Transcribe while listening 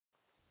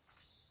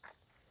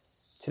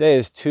Today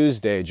is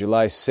Tuesday,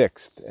 July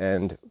 6th,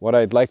 and what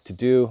I'd like to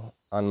do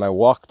on my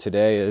walk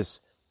today is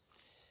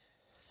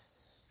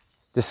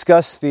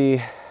discuss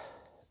the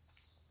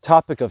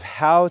topic of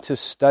how to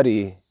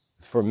study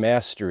for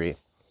mastery.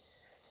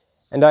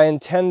 And I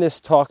intend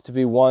this talk to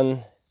be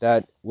one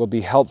that will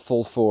be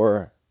helpful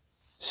for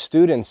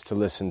students to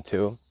listen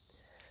to,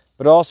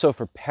 but also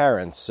for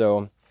parents.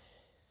 So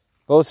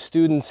both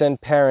students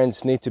and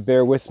parents need to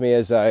bear with me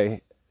as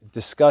I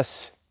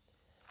discuss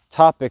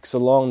topics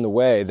along the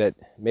way that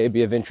may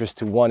be of interest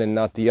to one and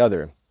not the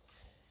other.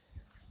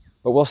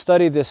 But we'll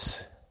study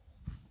this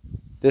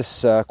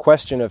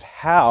question of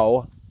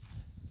how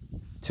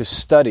to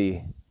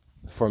study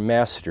for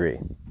mastery.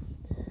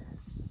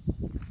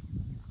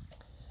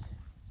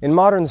 In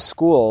modern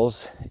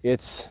schools,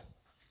 it's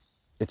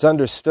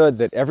understood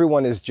that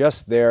everyone is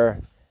just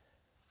there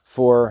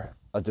for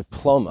a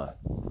diploma.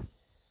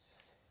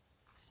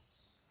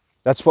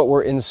 That's what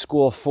we're in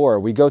school for.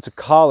 We go to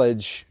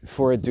college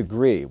for a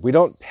degree. We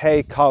don't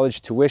pay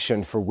college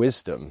tuition for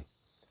wisdom.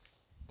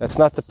 That's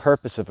not the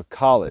purpose of a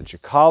college. A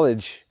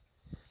college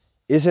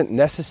isn't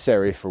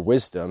necessary for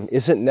wisdom,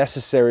 isn't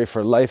necessary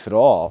for life at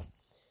all.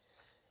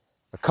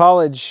 A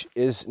college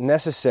is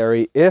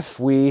necessary if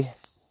we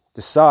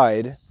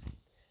decide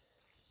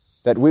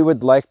that we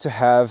would like to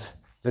have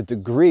the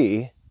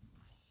degree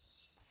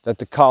that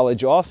the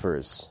college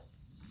offers.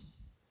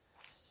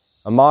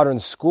 A modern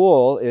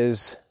school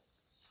is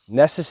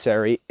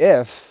necessary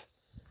if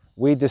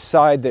we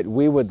decide that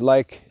we would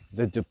like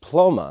the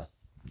diploma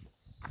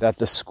that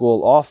the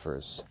school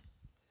offers.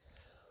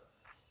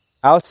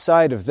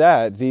 Outside of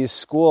that, these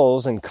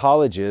schools and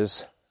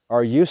colleges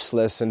are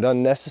useless and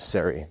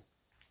unnecessary.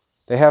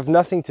 They have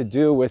nothing to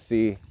do with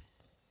the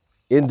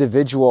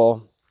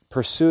individual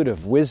pursuit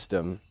of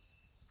wisdom.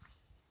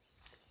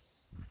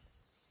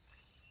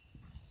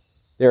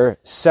 They're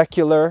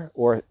secular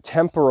or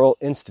temporal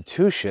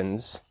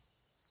institutions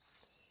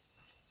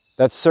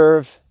that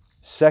serve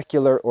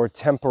secular or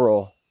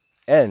temporal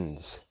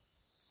ends.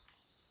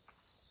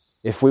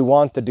 If we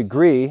want the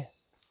degree,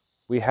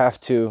 we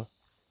have to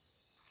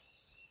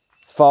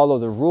follow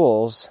the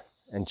rules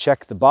and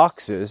check the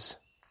boxes.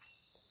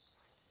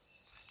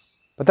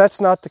 But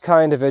that's not the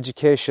kind of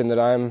education that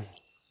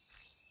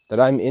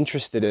I'm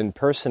interested in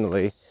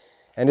personally,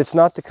 and it's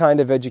not the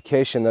kind of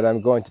education that I'm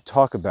going to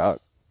talk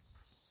about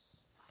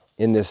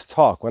in this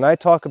talk. When I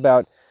talk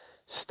about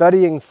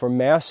studying for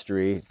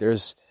mastery,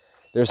 there's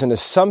an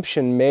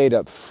assumption made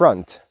up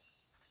front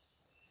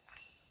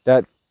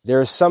that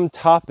there is some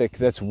topic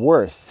that's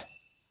worth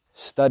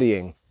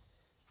studying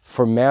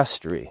for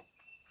mastery.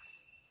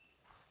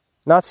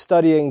 Not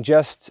studying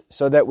just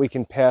so that we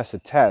can pass a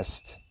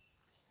test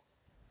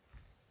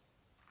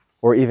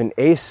or even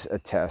ace a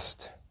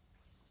test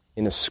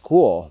in a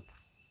school.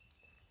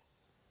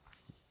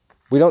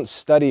 We don't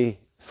study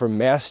for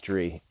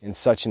mastery in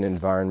such an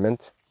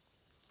environment.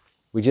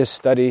 We just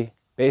study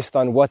based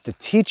on what the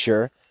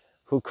teacher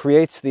who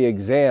creates the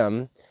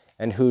exam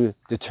and who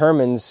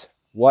determines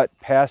what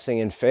passing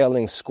and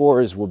failing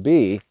scores will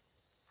be,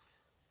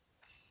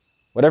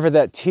 whatever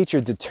that teacher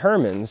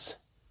determines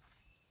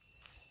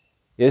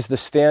is the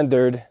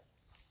standard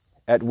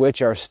at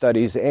which our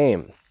studies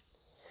aim.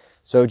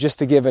 So just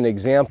to give an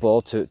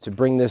example, to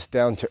bring this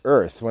down to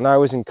earth, when I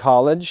was in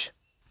college,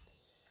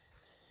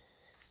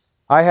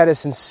 I had a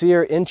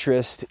sincere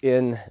interest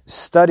in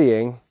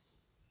studying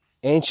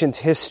ancient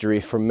history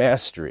for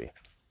mastery.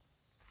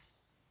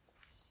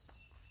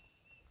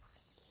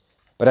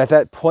 But at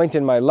that point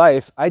in my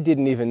life, I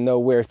didn't even know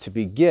where to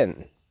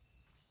begin.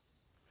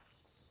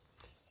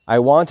 I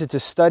wanted to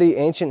study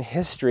ancient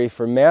history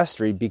for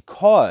mastery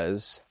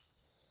because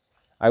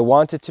I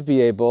wanted to be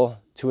able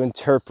to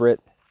interpret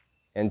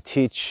and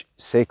teach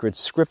sacred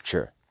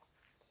scripture.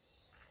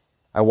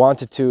 I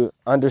wanted to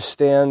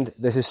understand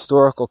the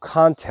historical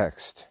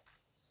context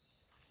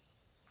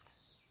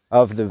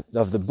of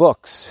the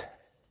books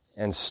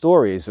and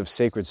stories of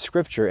sacred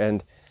scripture,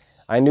 and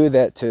I knew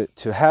that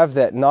to have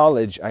that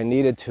knowledge, I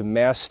needed to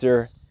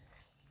master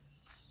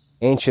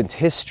ancient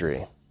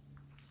history.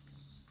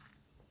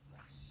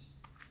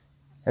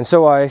 And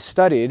so I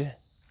studied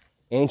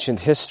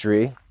ancient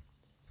history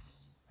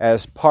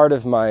as part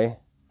of my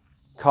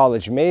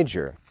college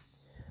major,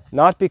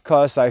 not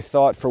because I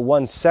thought for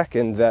one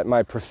second that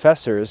my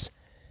professors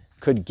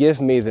could give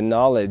me the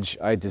knowledge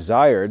I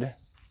desired.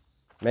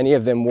 Many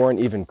of them weren't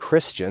even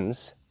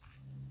Christians.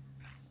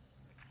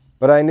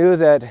 But I knew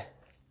that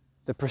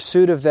the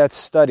pursuit of that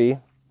study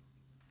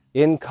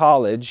in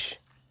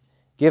college,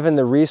 given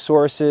the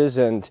resources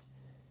and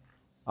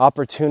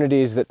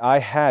opportunities that I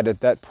had at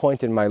that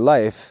point in my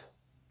life,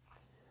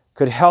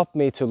 could help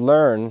me to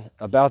learn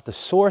about the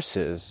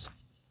sources,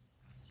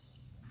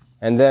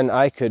 and then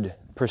I could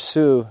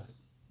pursue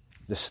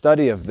the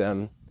study of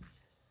them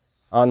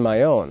on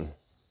my own.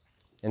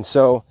 And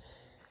so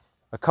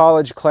a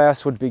college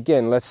class would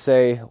begin. Let's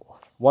say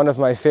one of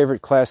my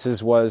favorite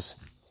classes was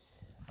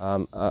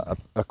a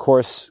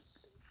course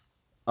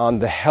on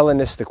the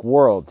Hellenistic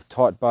world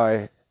taught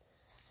by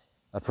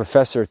a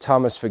professor,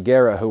 Thomas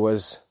Figuera, who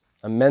was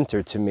a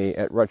mentor to me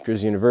at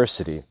Rutgers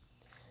University.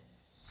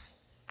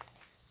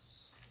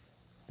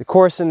 The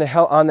course on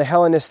the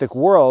Hellenistic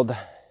world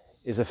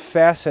is a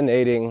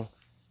fascinating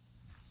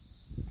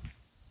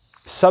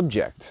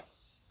subject.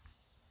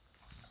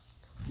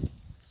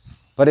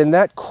 But in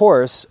that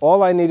course,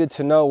 all I needed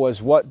to know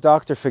was what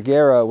Dr.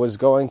 Figuera was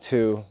going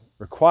to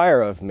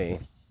require of me.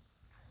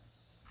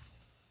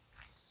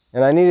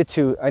 And I needed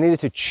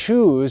to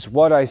choose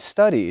what I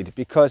studied,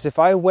 because if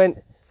I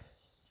went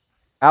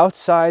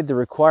outside the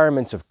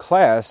requirements of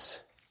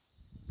class,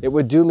 it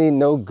would do me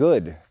no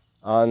good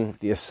on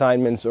the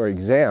assignments or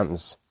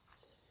exams.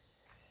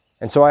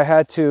 And so I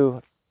had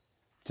to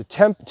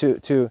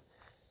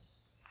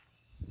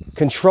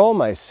control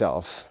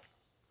myself.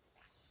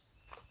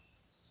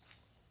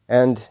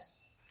 And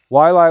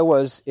while I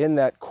was in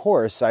that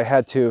course, I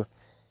had to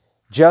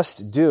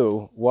just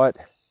do what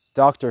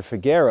Dr.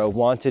 Figuera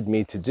wanted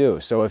me to do.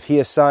 So if he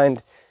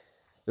assigned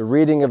the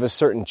reading of a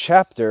certain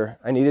chapter,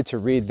 I needed to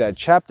read that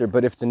chapter.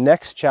 But if the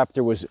next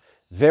chapter was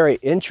very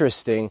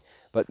interesting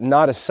but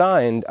not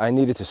assigned, I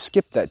needed to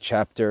skip that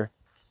chapter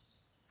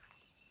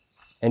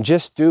and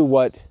just do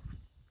what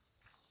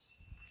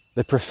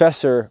the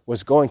professor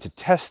was going to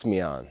test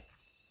me on.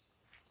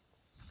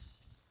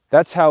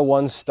 That's how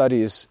one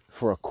studies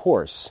for a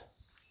course.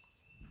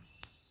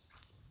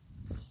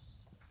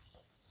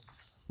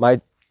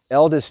 My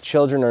eldest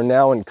children are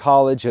now in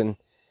college, and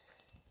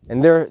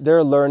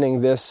they're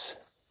learning this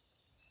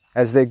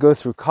as they go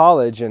through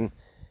college, and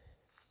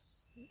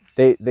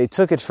they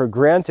took it for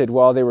granted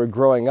while they were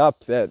growing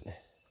up that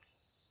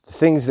the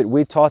things that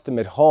we taught them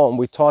at home,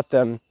 we taught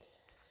them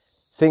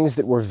things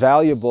that were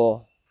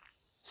valuable,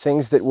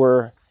 things that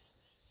were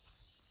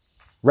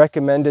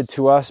recommended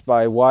to us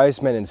by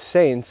wise men and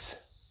saints.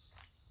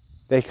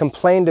 They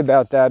complained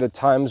about that at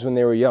times when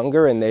they were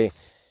younger, and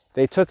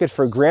they took it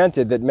for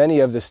granted that many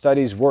of the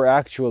studies were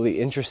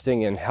actually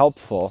interesting and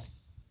helpful.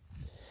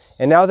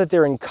 And now that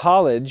they're in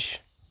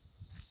college,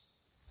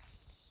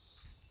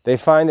 they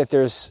find that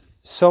there's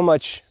so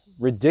much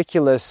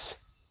ridiculous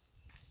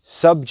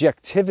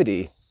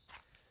subjectivity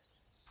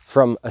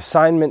from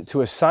assignment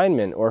to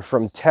assignment, or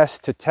from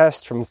test to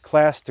test, from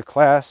class to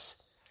class.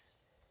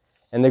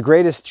 And the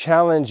greatest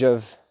challenge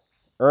of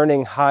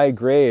earning high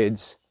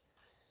grades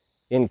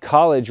in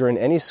college or in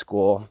any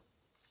school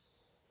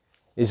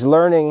is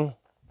learning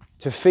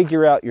to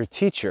figure out your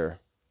teacher,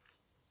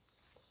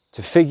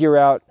 to figure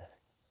out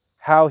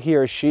how he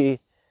or she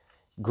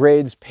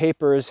grades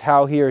papers,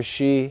 how he or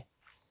she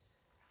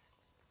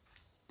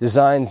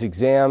designs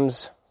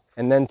exams,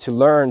 and then to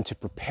learn to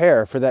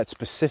prepare for that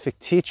specific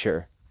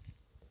teacher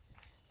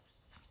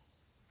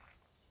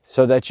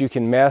so that you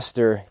can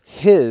master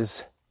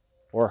his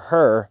or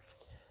her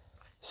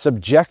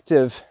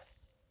subjective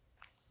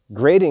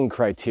grading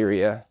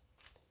criteria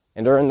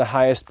and earn the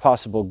highest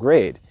possible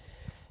grade.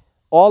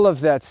 All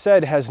of that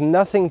said has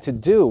nothing to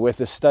do with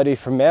the study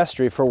for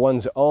mastery for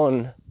one's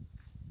own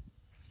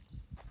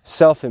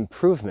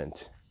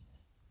self-improvement,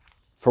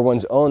 for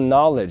one's own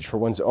knowledge, for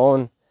one's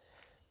own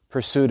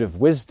pursuit of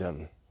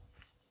wisdom.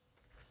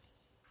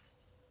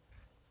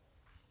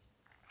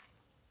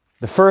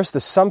 The first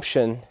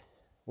assumption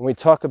when we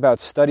talk about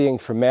studying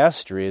for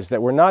mastery is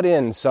that we're not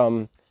in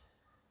some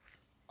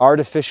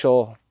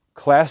artificial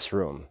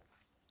classroom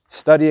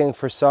studying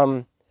for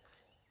some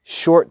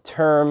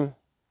short-term,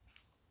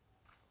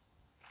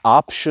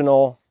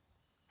 optional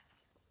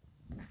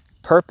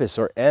purpose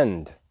or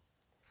end.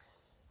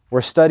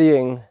 We're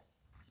studying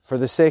for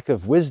the sake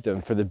of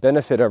wisdom, for the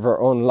benefit of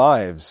our own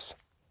lives,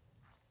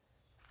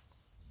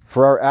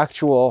 for our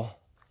actual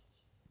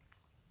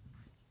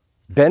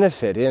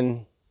benefit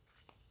in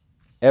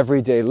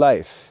everyday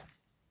life.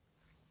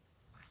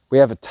 We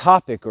have a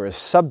topic or a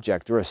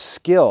subject or a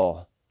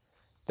skill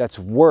that's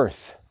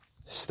worth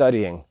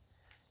studying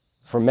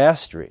for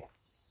mastery.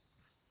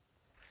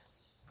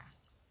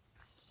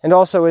 And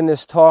also in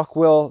this talk,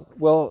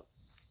 we'll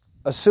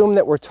assume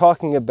that we're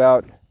talking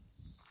about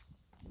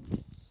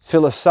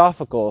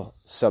philosophical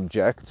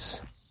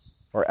subjects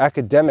or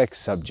academic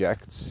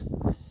subjects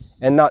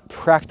and not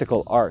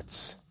practical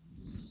arts,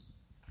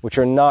 which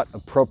are not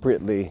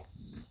appropriately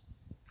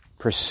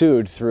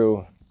pursued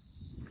through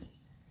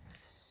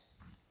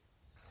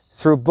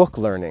book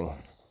learning.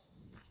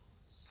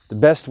 The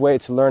best way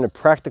to learn a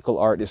practical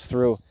art is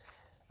through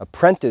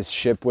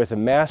apprenticeship with a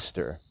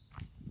master.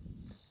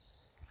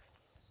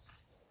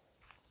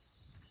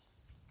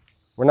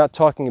 We're not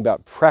talking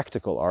about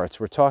practical arts,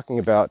 we're talking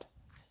about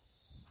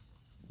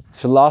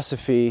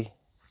philosophy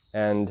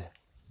and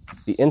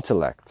the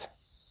intellect.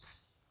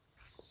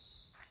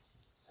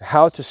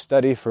 How to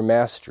study for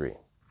mastery.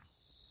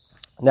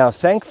 Now,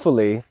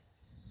 thankfully,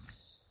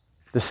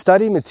 the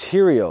study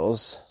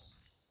materials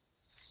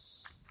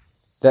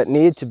that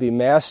need to be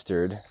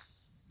mastered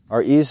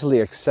are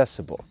easily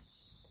accessible.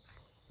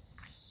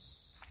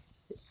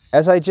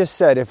 As I just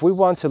said, if we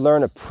want to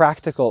learn a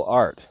practical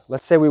art,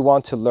 let's say we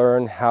want to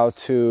learn how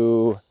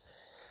to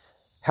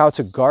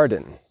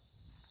garden.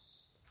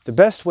 The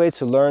best way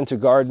to learn to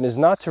garden is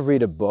not to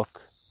read a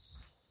book.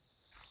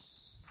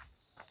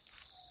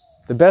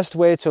 The best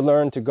way to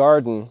learn to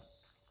garden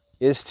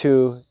is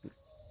to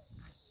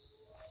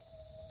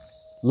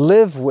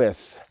live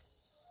with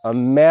a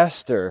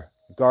master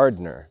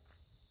gardener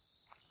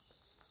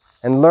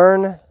and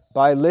learn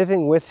by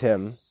living with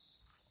him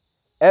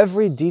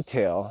every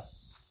detail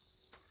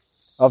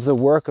of the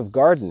work of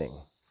gardening.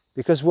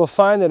 Because we'll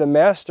find that a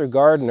master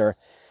gardener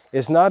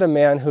is not a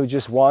man who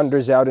just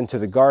wanders out into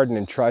the garden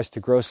and tries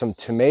to grow some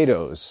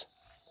tomatoes.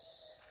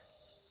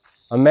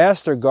 A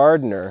master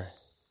gardener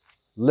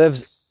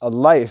lives a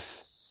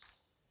life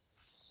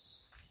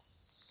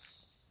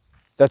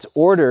that's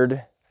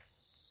ordered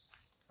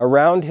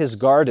around his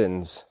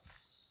gardens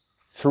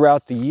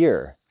throughout the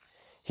year.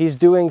 He's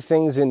doing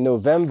things in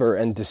November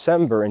and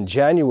December and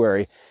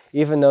January,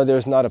 even though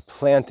there's not a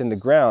plant in the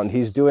ground.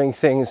 He's doing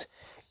things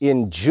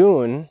in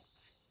June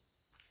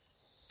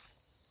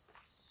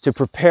to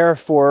prepare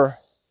for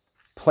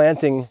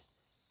planting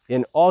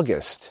in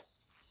August.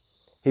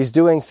 He's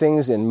doing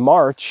things in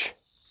March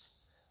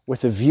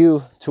with a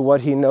view to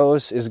what he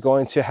knows is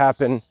going to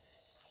happen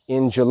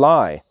in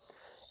July.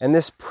 And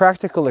this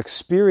practical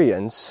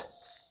experience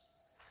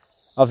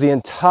of the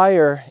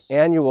entire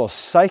annual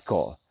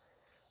cycle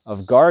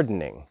of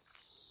gardening,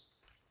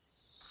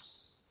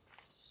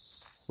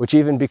 which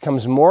even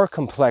becomes more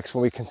complex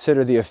when we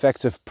consider the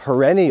effects of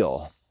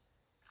perennial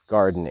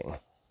gardening,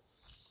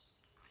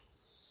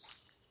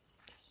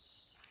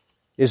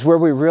 is where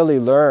we really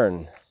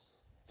learn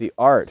the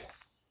art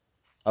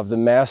of the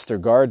master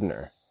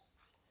gardener.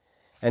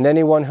 And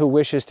anyone who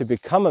wishes to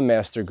become a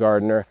master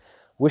gardener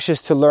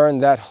wishes to learn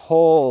that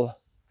whole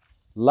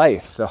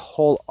life, the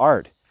whole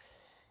art.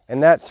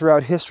 And that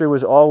throughout history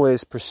was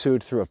always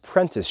pursued through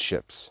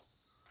apprenticeships,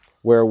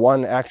 where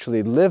one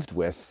actually lived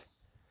with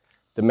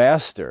the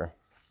master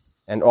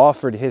and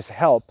offered his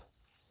help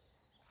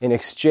in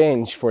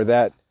exchange for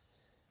that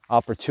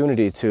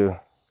opportunity to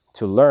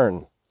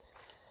learn.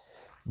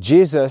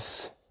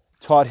 Jesus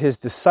taught his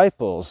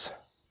disciples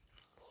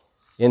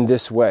in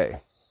this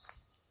way,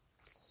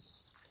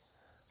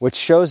 which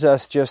shows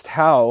us just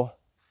how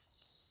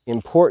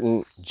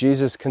important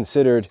Jesus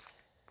considered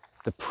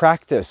the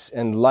practice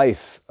and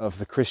life of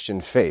the Christian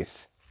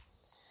faith.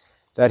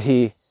 That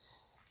he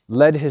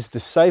led his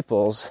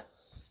disciples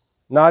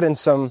not in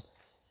some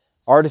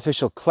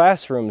artificial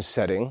classroom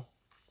setting.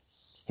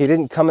 He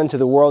didn't come into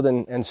the world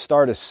and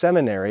start a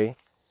seminary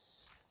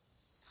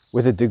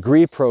with a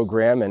degree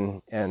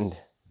program and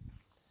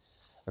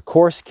a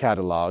course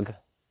catalog.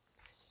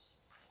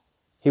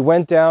 He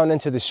went down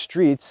into the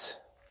streets,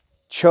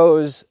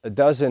 chose a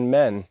dozen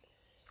men,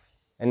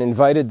 and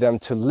invited them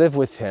to live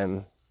with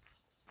him,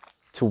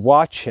 to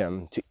watch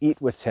him, to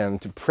eat with him,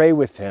 to pray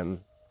with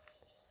him,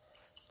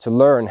 to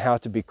learn how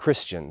to be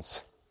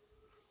Christians.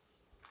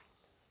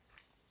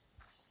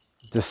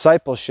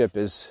 Discipleship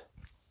is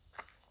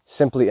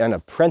simply an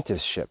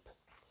apprenticeship.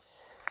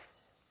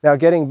 Now,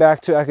 getting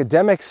back to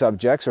academic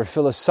subjects or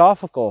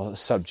philosophical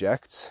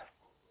subjects,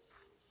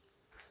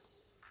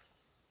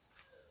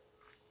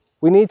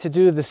 we need to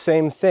do the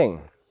same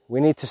thing. We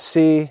need to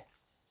see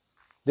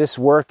this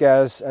work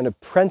as an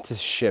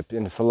apprenticeship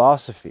in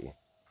philosophy.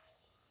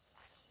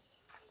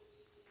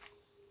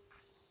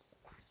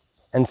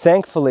 And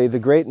thankfully, the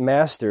great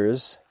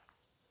masters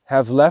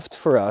have left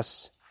for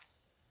us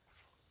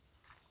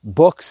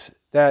books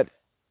that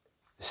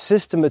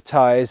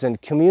systematize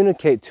and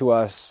communicate to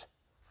us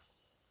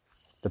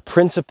the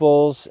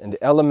principles and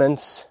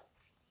elements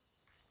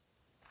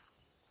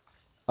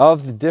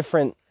of the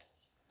different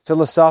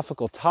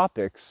philosophical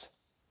topics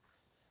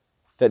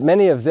that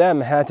many of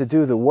them had to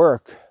do the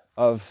work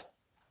of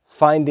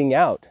finding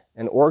out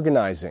and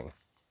organizing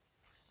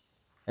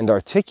and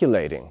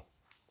articulating.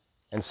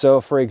 And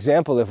so, for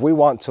example, if we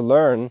want to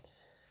learn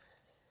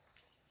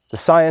the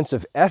science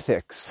of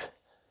ethics,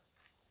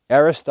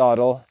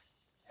 Aristotle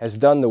has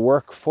done the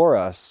work for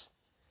us,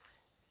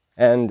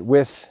 and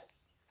with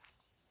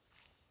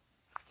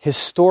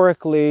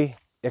historically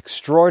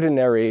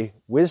extraordinary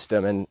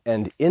wisdom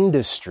and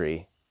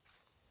industry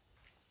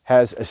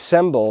has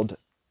assembled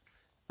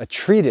a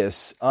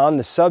treatise on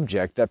the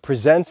subject that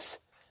presents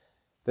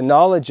the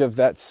knowledge of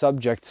that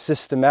subject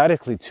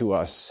systematically to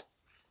us.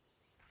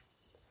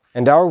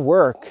 And our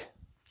work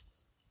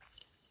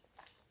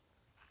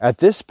at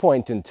this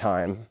point in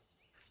time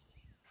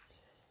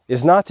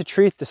is not to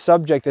treat the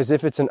subject as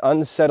if it's an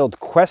unsettled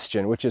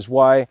question, which is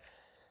why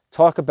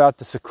talk about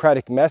the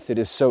Socratic method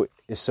is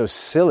so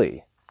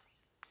silly.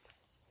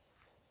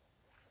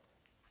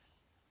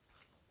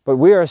 But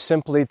we are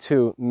simply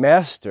to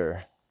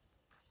master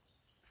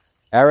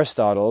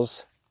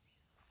Aristotle's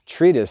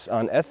treatise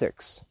on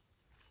ethics.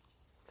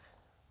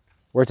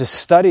 We're to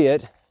study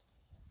it,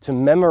 to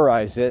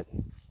memorize it,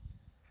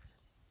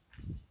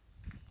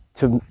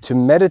 to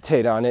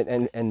meditate on it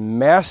and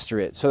master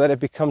it so that it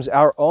becomes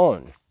our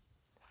own.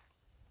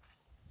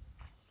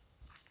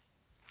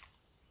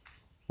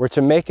 We're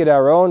to make it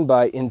our own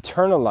by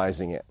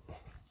internalizing it.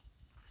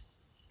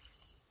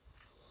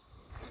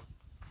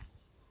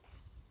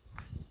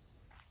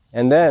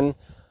 And then,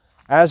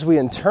 as we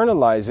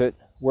internalize it,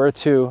 we're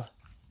to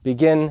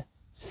begin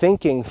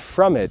thinking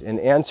from it and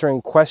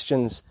answering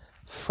questions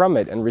from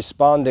it and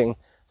responding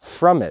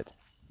from it,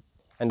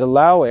 and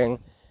allowing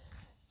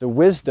the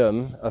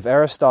wisdom of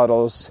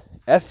Aristotle's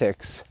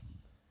ethics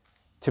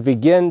to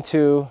begin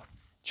to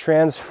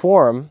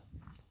transform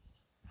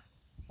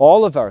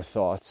all of our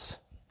thoughts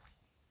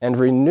and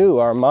renew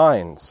our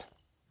minds.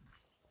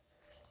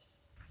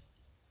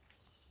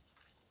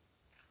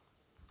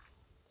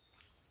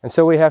 And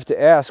so we have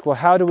to ask, well,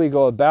 how do we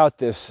go about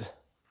this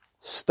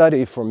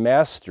study for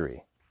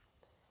mastery?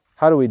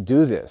 How do we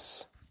do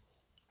this?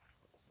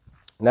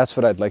 And that's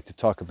what I'd like to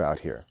talk about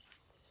here.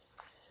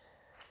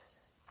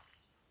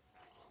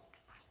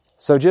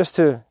 So just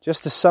to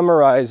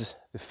summarize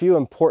the few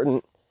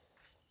important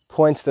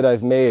points that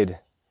I've made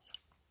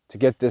to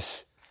get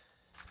this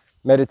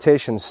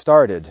meditation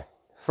started.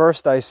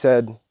 First, I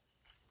said,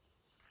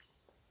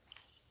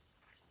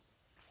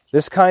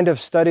 this kind of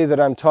study that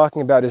I'm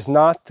talking about is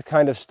not the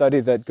kind of study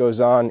that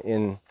goes on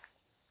in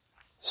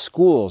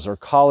schools or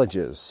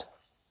colleges.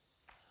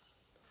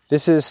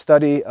 This is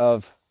study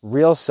of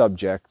real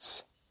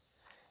subjects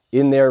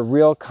in their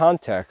real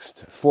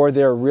context for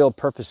their real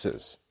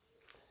purposes,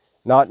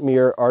 not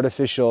mere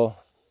artificial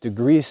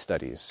degree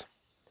studies.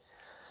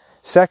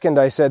 Second,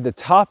 I said the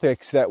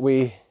topics that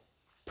we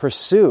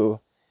pursue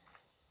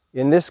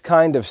in this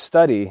kind of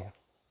study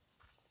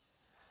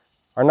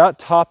are not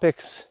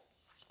topics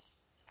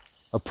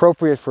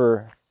appropriate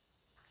for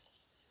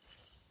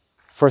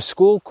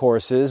school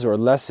courses or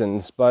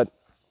lessons, but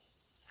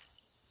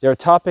they're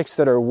topics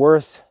that are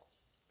worth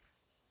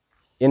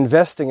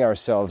investing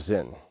ourselves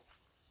in.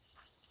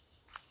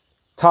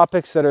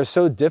 Topics that are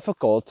so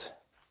difficult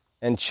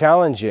and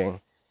challenging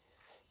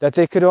that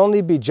they could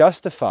only be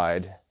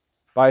justified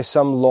by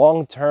some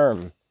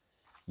long-term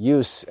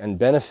use and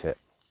benefit.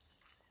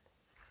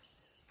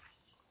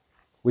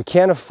 We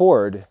can't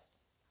afford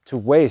to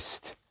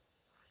waste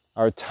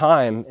our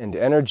time and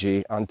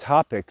energy on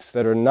topics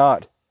that are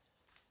not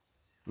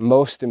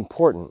most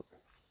important.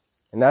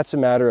 And that's a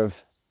matter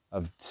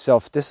of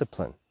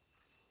self-discipline.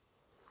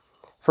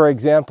 For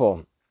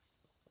example,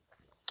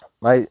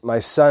 my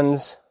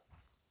sons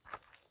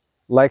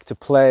like to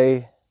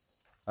play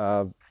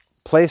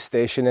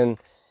PlayStation, and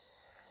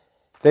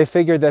they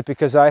figured that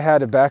because I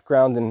had a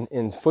background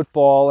in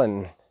football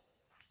and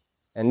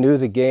knew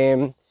the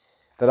game,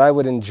 that I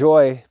would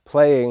enjoy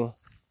playing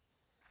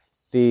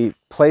the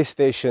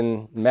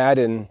PlayStation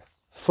Madden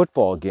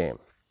football game.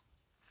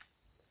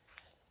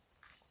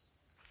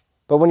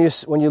 But when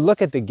you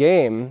look at the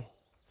game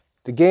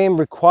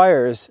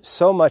requires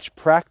so much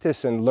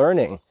practice and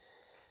learning.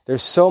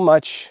 There's so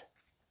much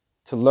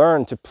to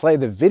learn to play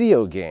the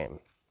video game.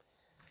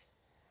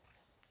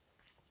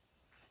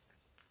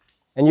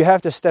 And you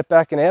have to step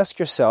back and ask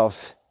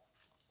yourself,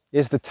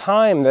 is the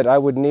time that I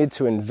would need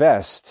to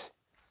invest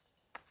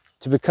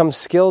to become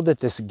skilled at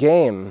this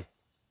game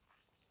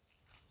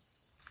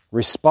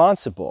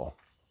responsible?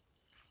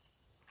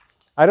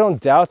 I don't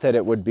doubt that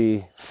it would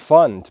be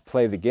fun to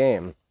play the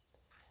game.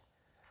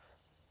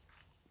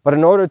 But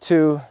in order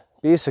to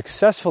be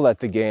successful at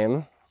the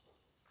game,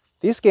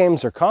 these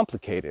games are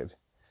complicated.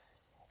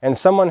 And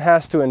someone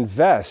has to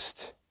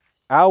invest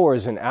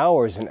hours and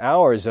hours and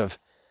hours of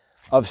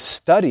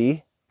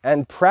study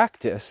and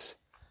practice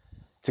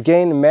to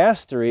gain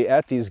mastery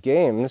at these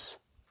games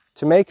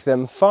to make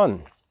them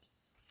fun.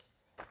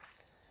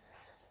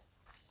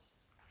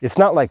 It's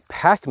not like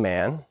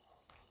Pac-Man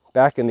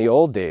back in the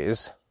old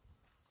days.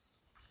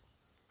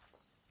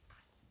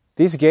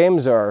 These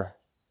games are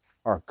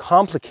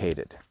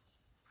complicated.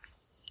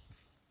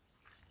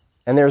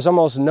 And there's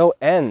almost no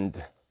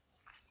end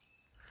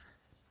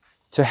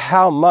to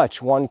how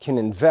much one can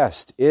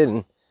invest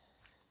in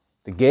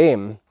the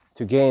game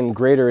to gain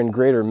greater and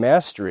greater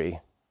mastery.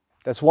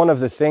 That's one of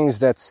the things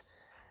that's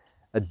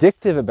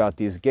addictive about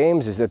these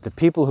games, is that the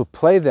people who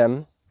play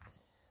them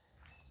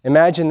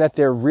imagine that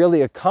they're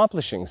really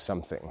accomplishing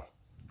something.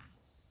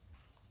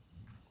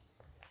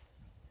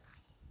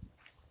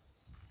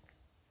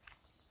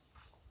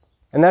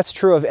 And that's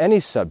true of any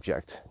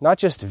subject, not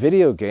just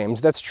video games.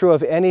 That's true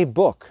of any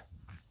book.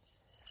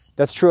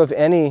 That's true of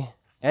any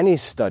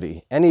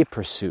study, any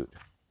pursuit.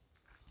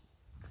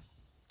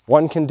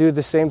 One can do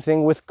the same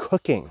thing with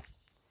cooking.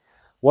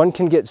 One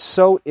can get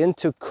so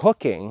into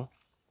cooking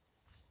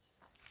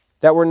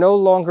that we're no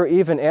longer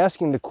even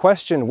asking the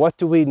question, what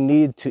do we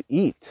need to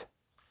eat?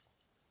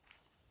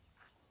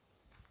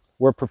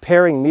 We're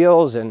preparing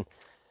meals and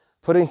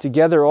putting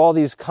together all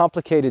these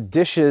complicated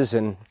dishes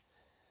and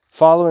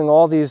following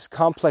all these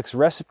complex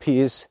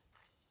recipes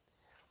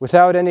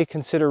without any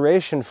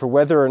consideration for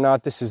whether or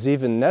not this is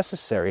even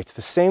necessary. It's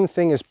the same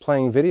thing as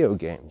playing video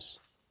games.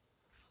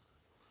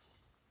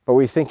 But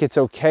we think it's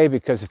okay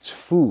because it's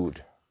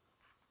food.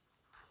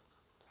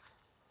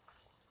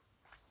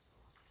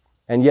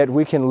 And yet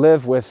we can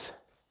live with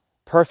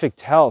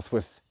perfect health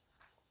with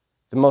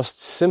the most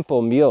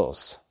simple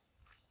meals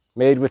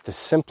made with the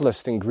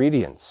simplest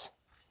ingredients.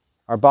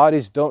 Our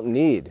bodies don't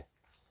need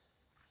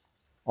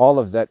all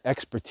of that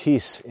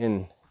expertise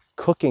in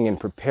cooking and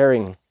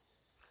preparing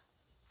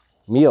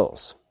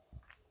meals.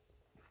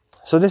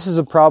 So this is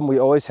a problem we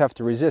always have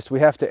to resist. We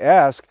have to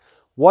ask,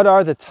 what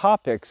are the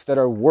topics that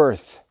are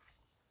worth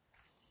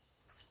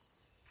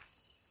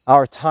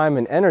our time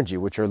and energy,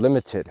 which are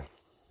limited?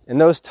 And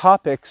those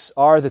topics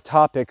are the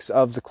topics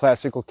of the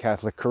classical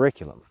Catholic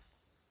curriculum.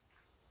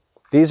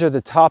 These are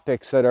the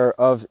topics that are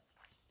of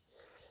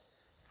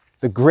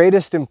the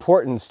greatest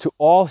importance to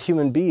all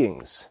human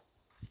beings.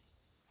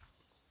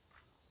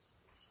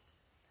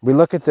 We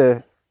look at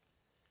the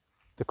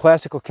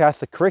classical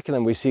Catholic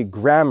curriculum, we see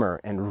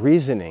grammar and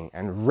reasoning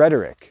and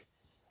rhetoric,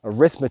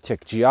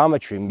 arithmetic,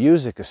 geometry,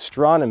 music,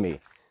 astronomy,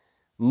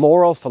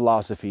 moral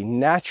philosophy,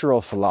 natural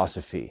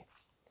philosophy,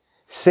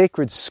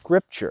 sacred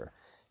scripture,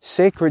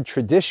 sacred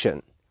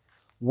tradition,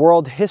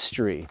 world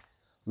history,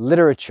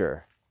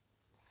 literature.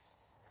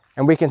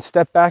 And we can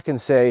step back and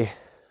say,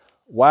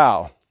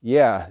 wow,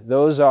 yeah,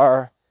 those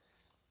are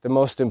the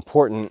most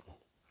important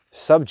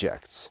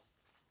subjects.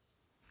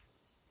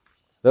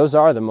 Those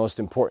are the most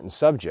important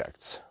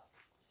subjects.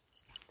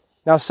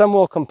 Now, some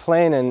will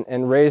complain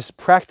and raise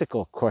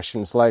practical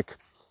questions like,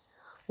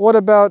 what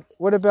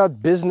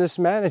about business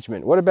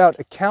management? What about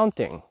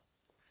accounting?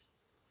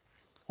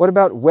 What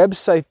about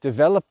website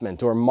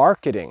development or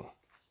marketing?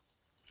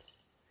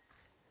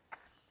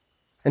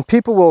 And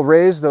people will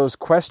raise those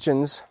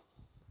questions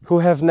who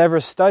have never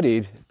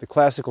studied the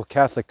classical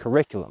Catholic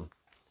curriculum.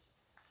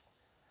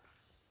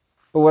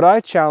 But what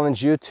I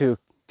challenge you to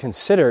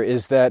consider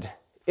is that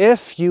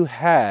if you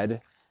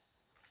had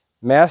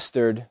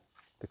mastered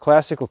the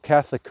classical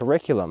Catholic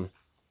curriculum,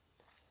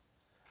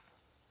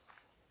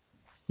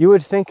 you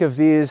would think of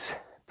these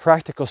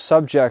practical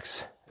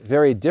subjects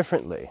very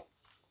differently.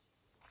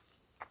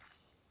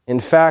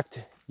 In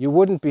fact, you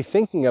wouldn't be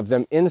thinking of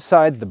them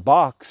inside the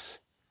box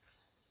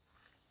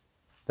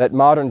that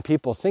modern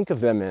people think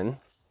of them in.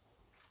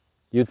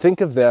 You'd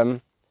think of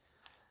them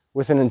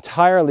with an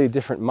entirely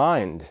different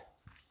mind.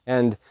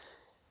 And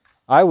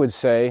I would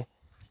say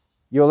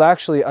you'll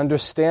actually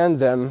understand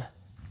them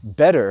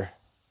better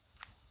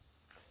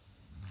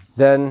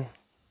than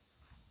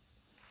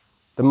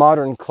the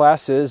modern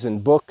classes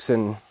and books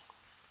and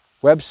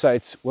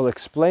websites will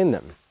explain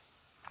them.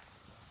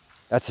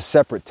 That's a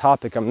separate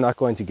topic I'm not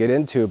going to get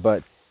into,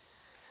 but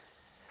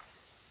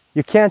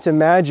you can't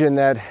imagine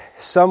that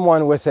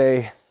someone with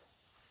a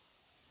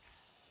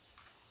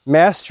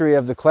mastery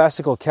of the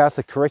classical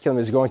Catholic curriculum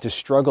is going to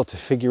struggle to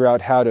figure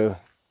out how to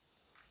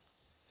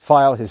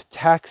file his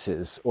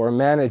taxes or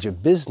manage a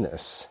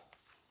business,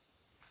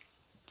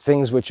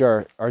 things which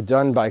are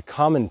done by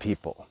common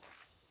people.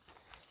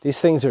 These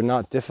things are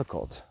not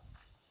difficult.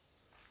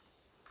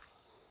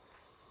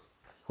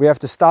 We have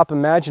to stop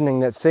imagining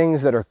that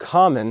things that are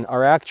common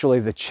are actually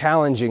the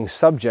challenging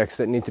subjects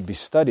that need to be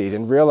studied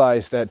and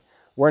realize that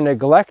we're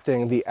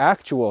neglecting the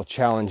actual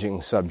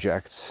challenging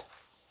subjects,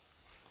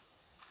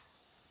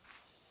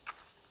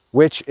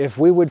 which, if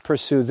we would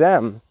pursue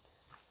them,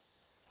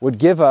 would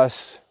give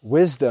us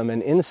wisdom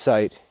and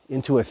insight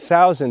into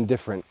 1,000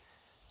 different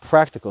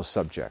practical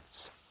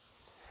subjects.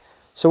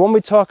 So when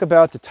we talk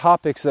about the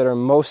topics that are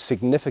most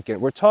significant,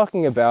 we're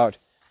talking about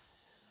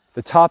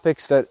the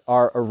topics that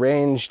are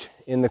arranged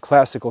in the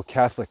classical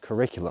Catholic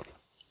curriculum.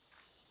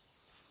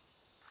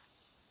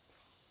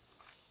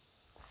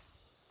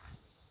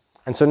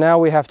 And so now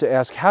we have to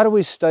ask, how do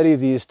we study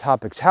these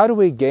topics? How do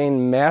we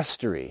gain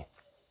mastery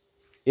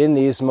in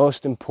these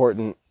most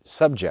important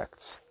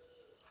subjects?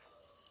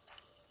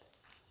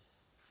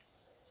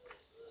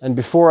 And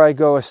before I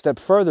go a step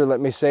further, let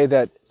me say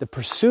that the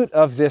pursuit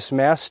of this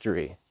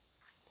mastery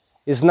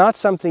is not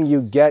something you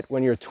get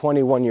when you're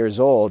 21 years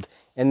old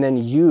and then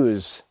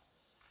use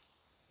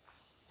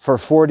for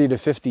 40 to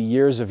 50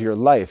 years of your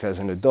life as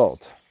an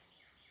adult.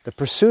 The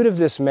pursuit of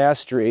this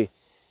mastery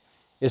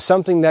is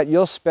something that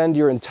you'll spend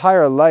your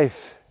entire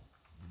life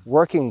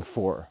working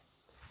for,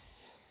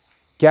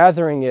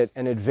 gathering it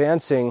and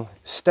advancing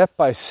step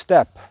by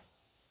step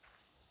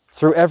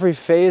through every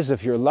phase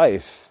of your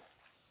life.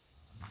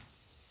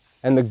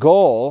 And the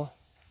goal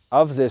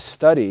of this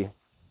study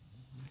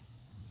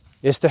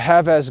is to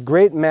have as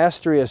great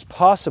mastery as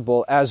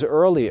possible as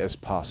early as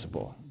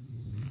possible.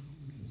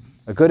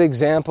 A good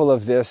example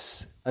of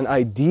this, an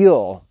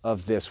ideal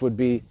of this, would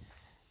be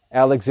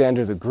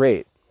Alexander the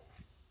Great,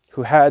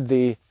 who had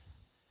the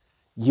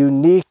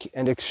unique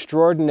and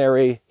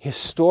extraordinary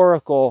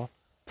historical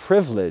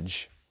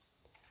privilege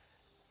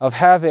of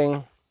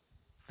having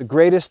the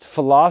greatest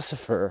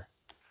philosopher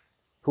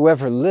who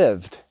ever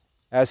lived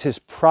as his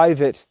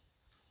private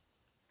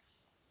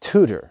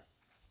tutor.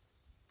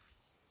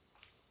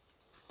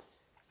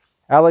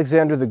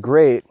 Alexander the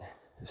Great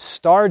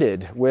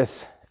started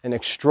with an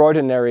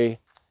extraordinary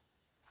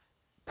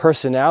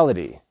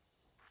personality,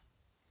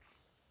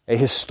 a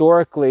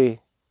historically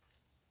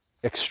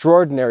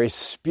extraordinary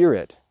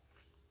spirit.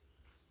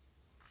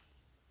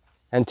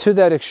 And to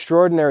that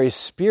extraordinary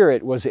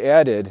spirit was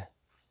added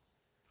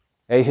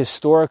a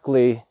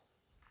historically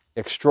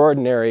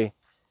extraordinary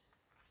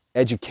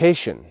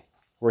education,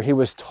 where he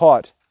was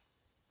taught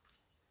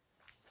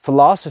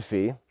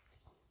philosophy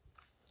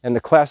and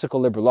the classical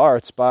liberal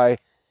arts by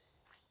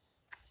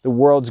the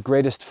world's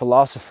greatest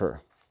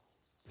philosopher,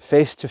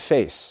 face to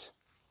face.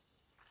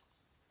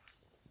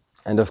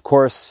 And of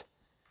course,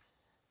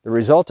 the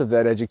result of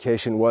that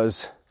education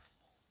was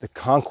the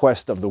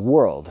conquest of the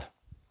world.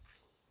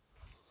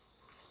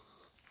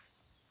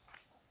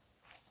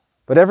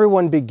 But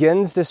everyone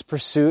begins this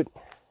pursuit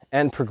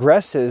and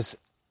progresses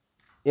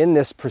in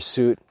this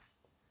pursuit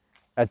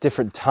at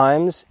different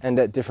times and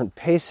at different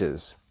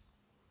paces,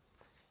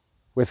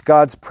 with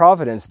God's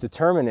providence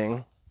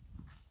determining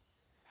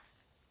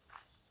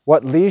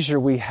what leisure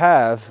we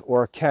have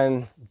or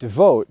can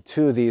devote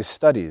to these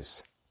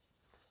studies.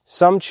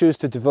 Some choose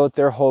to devote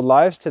their whole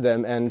lives to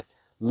them and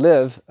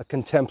live a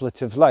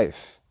contemplative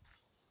life.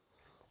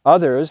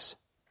 Others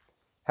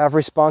have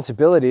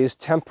responsibilities,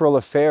 temporal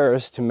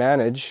affairs to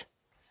manage,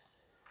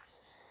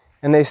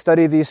 and they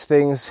study these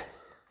things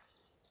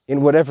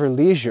in whatever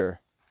leisure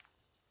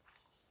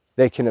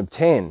they can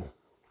obtain.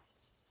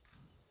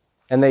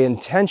 And they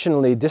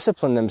intentionally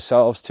discipline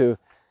themselves to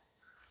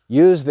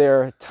use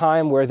their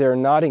time where they're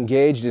not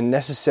engaged in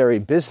necessary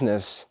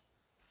business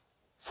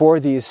for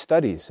these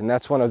studies. And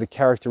that's one of the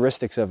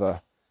characteristics of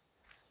a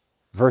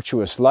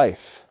virtuous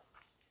life.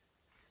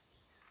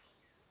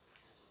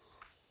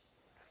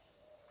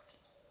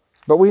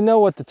 But we know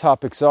what the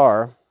topics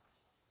are,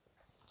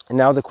 and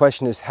now the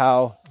question is,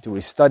 how do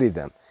we study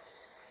them?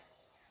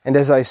 And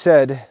as I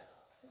said,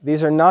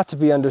 these are not to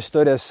be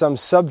understood as some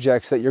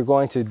subjects that you're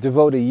going to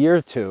devote a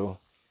year to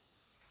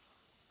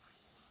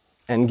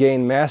and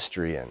gain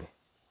mastery in.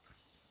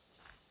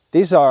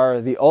 These are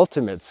the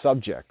ultimate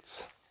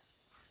subjects.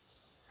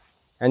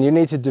 And you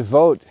need to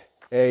devote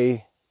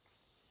a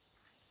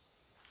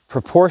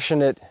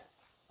proportionate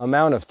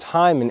amount of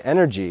time and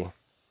energy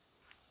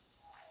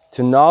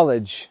to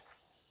knowledge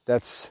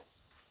that's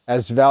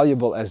as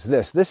valuable as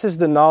this. This is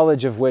the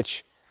knowledge of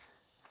which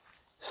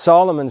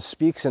Solomon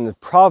speaks in the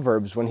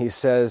Proverbs when he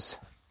says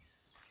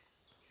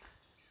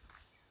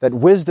that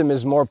wisdom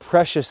is more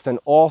precious than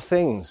all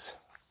things.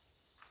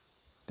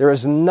 There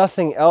is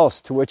nothing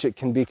else to which it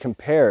can be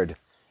compared.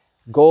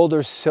 Gold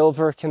or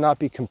silver cannot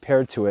be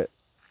compared to it.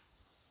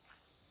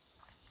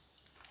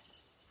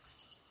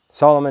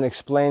 Solomon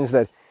explains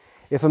that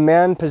if a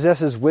man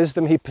possesses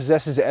wisdom, he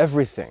possesses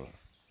everything.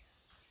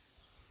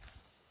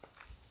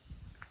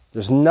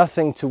 There's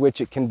nothing to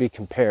which it can be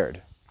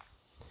compared.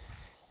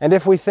 And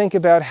if we think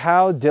about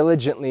how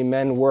diligently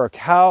men work,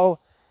 how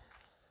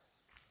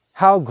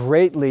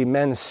greatly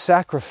men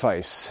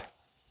sacrifice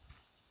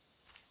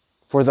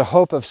for the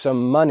hope of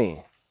some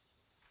money.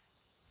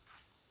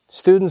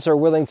 Students are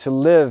willing to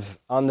live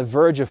on the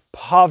verge of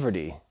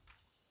poverty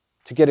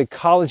to get a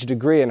college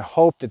degree and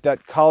hope that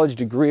that college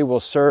degree will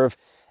serve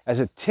as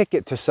a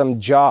ticket to some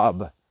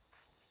job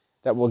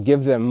that will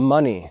give them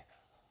money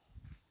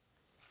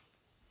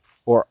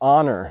or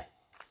honor.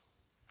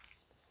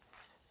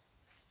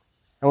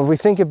 And when we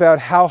think about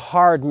how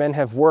hard men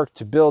have worked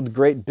to build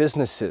great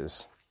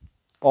businesses,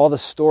 all the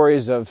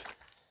stories of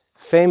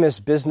famous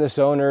business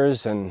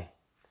owners and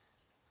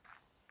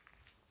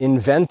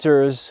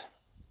inventors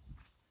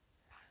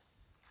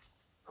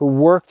who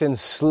worked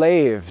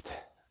enslaved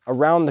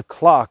around the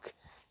clock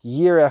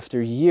year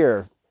after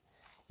year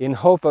in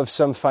hope of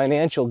some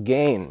financial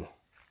gain.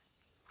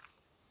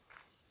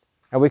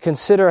 And we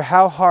consider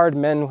how hard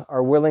men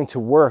are willing to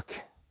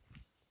work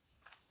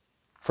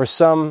for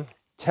some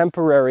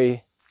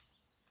temporary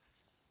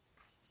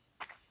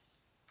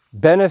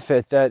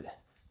benefit that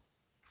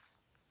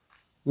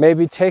may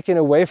be taken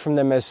away from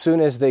them as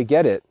soon as they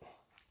get it,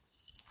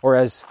 or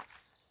as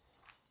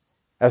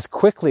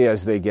quickly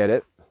as they get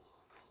it.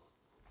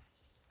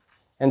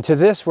 And to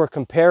this we're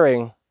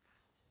comparing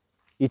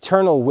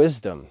eternal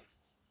wisdom.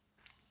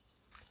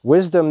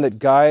 Wisdom that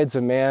guides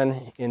a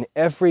man in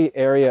every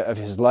area of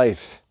his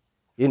life,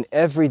 in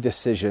every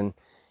decision,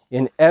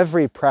 in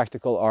every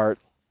practical art,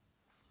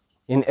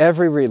 in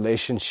every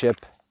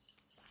relationship.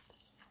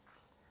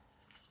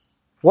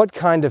 What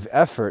kind of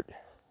effort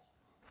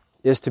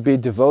is to be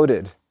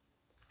devoted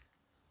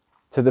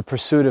to the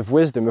pursuit of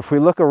wisdom? If we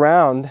look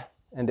around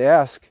and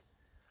ask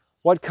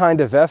what kind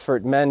of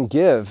effort men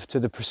give to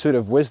the pursuit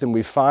of wisdom,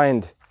 we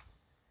find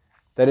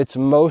that it's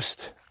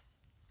most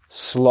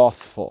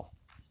slothful,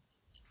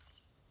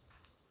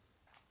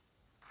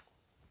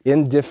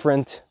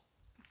 indifferent,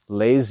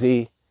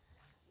 lazy.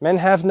 Men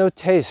have no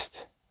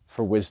taste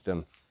for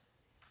wisdom.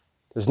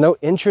 There's no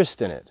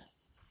interest in it.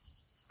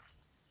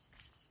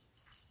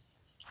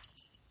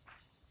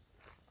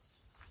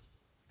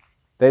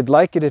 They'd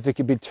like it if it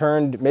could be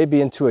turned maybe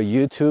into a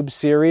YouTube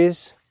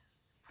series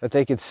that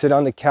they could sit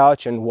on the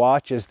couch and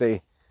watch as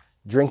they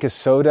drink a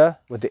soda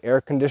with the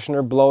air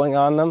conditioner blowing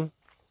on them.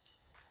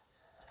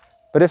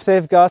 But if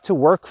they've got to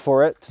work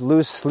for it, to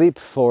lose sleep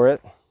for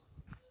it,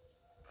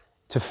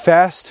 to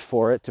fast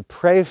for it, to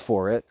pray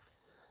for it,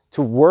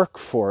 to work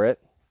for it,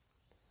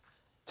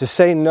 to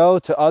say no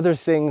to other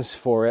things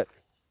for it,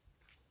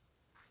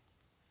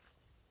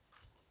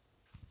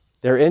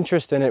 their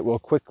interest in it will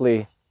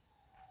quickly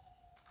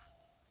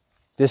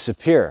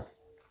disappear.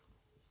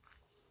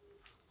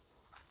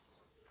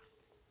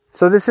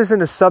 So this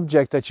isn't a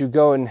subject that you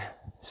go and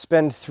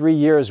spend 3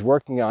 years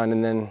working on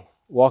and then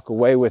walk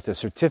away with a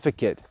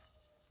certificate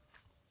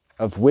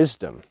of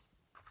wisdom.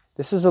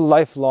 This is a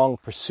lifelong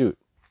pursuit.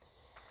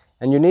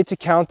 And you need to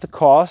count the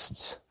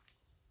costs,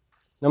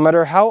 no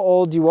matter how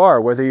old you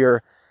are, whether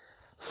you're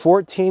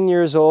 14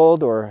 years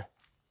old or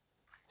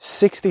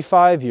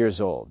 65 years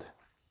old.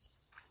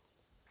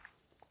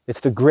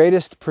 It's the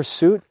greatest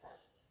pursuit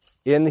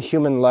in the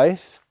human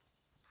life,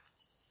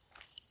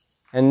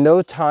 and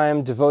no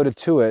time devoted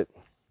to it,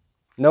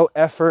 no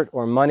effort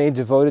or money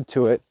devoted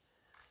to it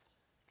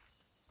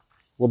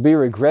will be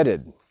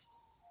regretted.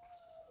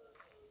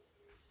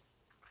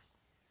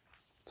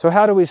 So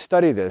how do we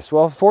study this?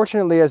 Well,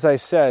 fortunately, as I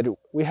said,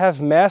 we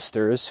have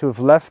masters who've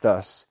left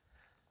us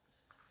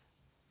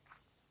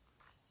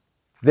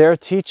their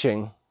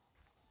teaching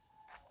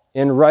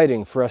in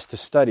writing for us to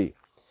study.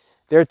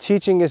 Their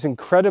teaching is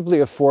incredibly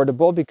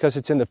affordable because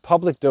it's in the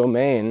public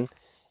domain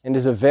and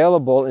is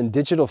available in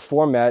digital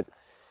format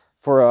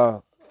for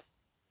a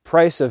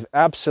price of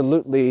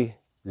absolutely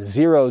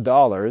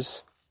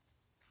 $0.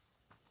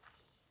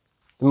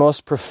 The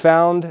most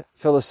profound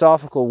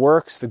philosophical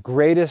works, the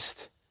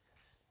greatest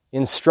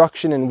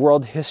instruction in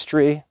world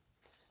history,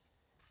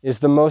 is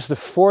the most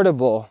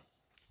affordable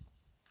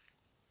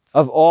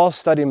of all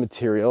study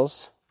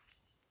materials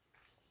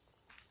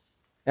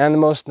and the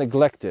most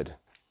neglected.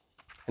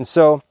 And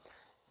so,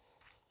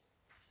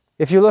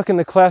 if you look in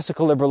the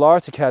Classical Liberal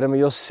Arts Academy,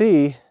 you'll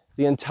see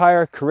the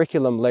entire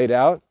curriculum laid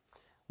out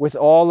with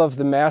all of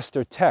the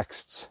master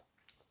texts,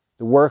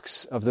 the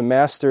works of the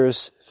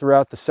masters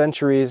throughout the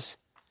centuries.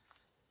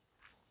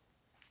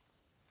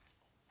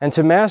 And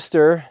to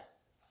master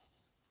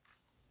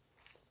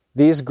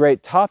these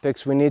great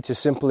topics, we need to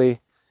simply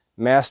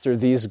master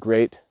these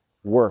great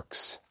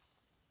works.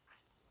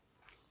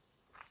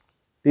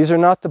 These are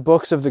not the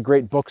books of the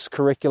great books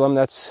curriculum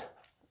that's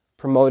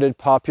promoted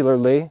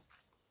popularly.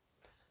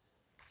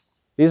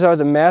 These are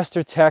the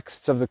master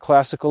texts of the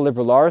classical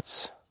liberal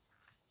arts,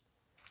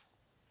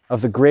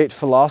 of the great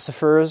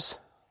philosophers,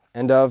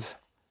 and of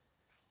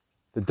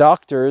the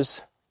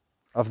doctors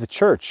of the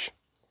church,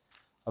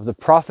 of the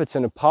prophets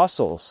and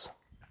apostles,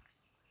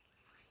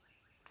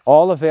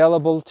 all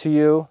available to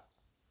you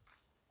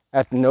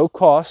at no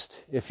cost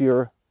if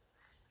you're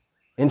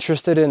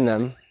interested in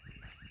them.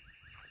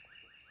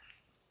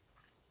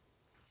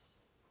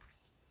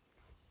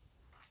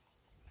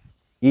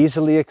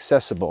 Easily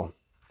accessible,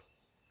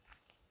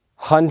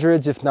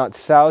 hundreds if not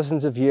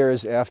thousands of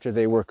years after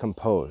they were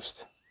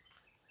composed.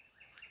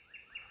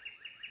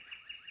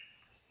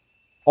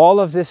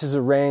 All of this is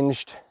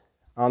arranged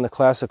on the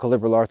Classical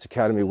Liberal Arts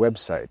Academy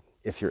website,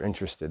 if you're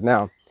interested.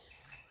 Now,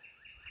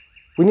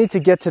 we need to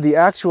get to the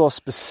actual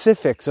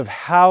specifics of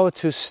how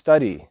to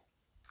study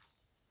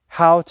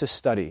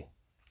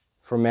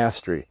for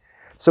mastery.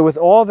 So with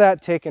all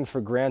that taken for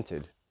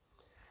granted,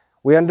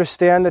 we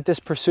understand that this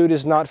pursuit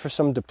is not for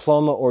some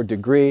diploma or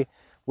degree.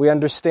 We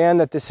understand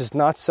that this is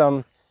not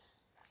some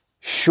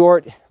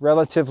short,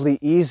 relatively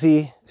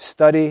easy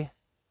study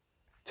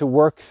to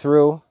work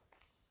through.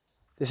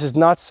 This is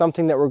not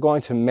something that we're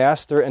going to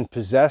master and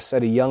possess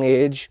at a young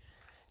age.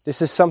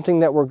 This is something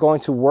that we're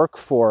going to work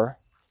for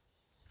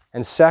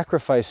and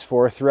sacrifice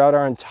for throughout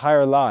our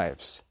entire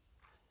lives,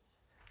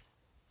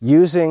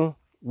 using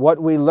what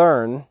we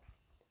learn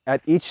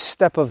at each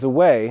step of the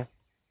way,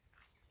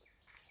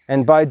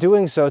 and by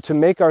doing so to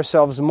make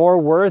ourselves more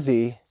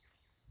worthy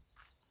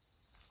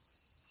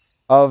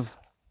of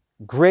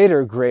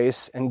greater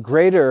grace and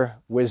greater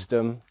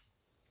wisdom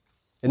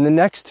in the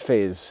next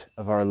phase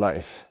of our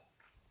life.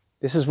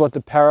 This is what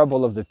the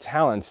parable of the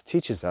talents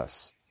teaches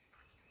us.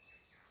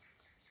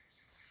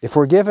 If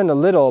we're given a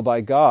little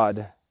by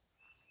God,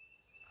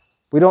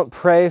 we don't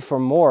pray for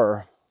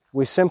more.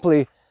 We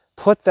simply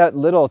put that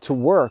little to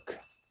work.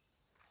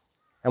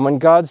 And when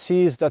God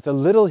sees that the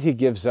little He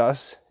gives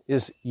us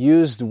is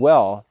used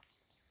well,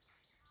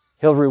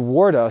 He'll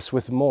reward us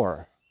with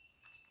more.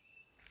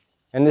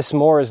 And this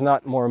more is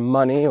not more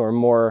money or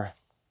more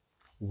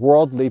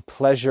worldly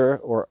pleasure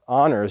or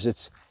honors.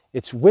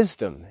 It's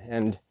wisdom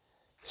and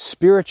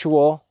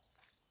spiritual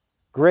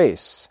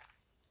grace.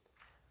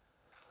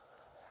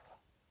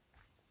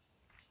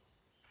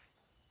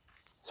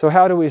 So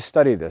how do we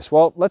study this?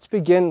 Well, let's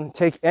begin.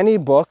 Take any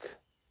book,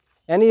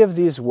 any of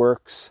these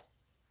works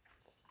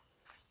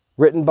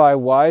written by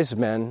wise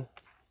men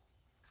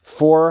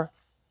for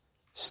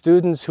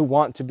students who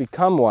want to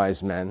become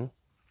wise men.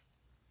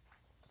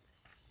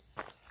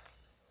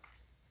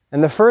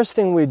 And the first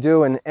thing we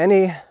do in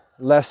any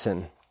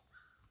lesson,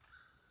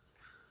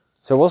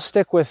 so we'll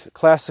stick with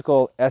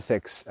classical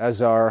ethics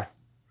as our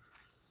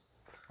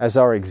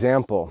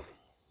example.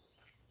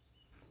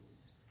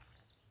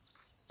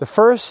 The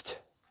first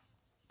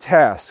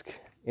task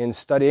in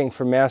studying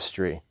for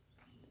mastery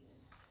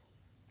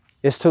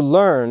is to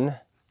learn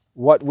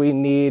what we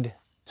need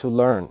to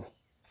learn.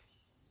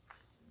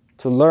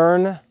 To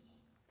learn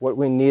what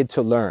we need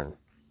to learn.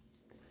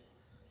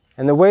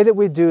 And the way that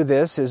we do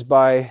this is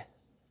by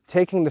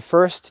taking the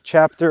first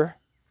chapter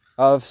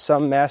of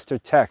some master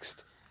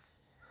text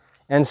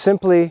and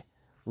simply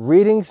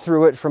reading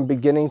through it from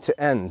beginning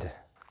to end.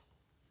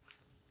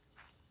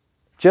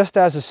 just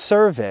as a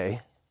survey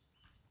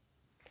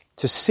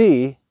to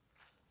see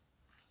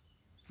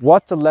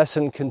what the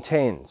lesson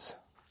contains.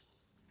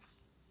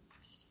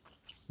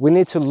 We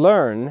need to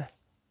learn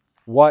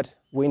what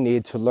we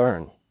need to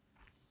learn.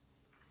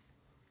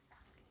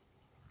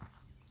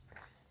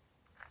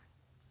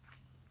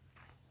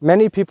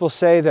 Many people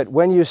say that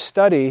when you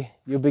study,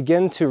 you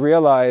begin to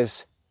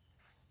realize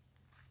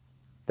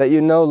that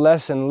you know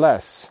less and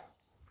less.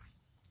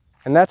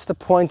 And that's the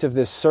point of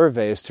this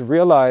survey, is to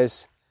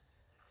realize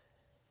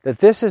that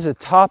this is a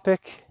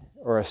topic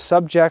or a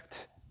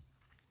subject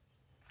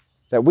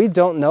that we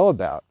don't know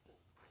about.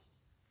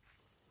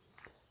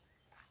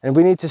 And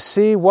we need to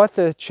see what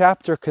the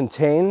chapter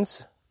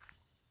contains,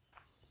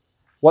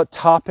 what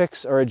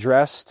topics are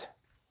addressed,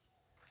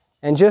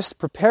 and just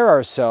prepare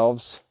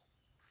ourselves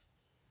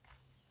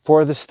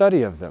for the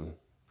study of them.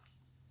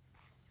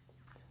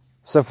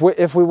 So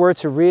if we were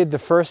to read the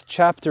first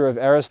chapter of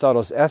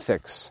Aristotle's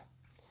Ethics,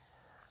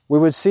 we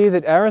would see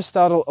that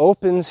Aristotle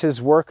opens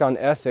his work on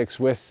ethics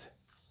with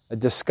a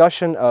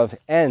discussion of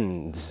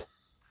ends.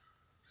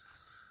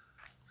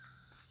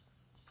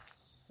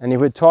 And he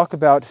would talk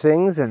about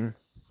things and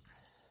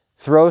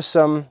throw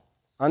some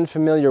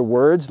unfamiliar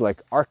words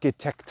like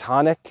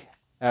architectonic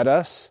at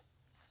us.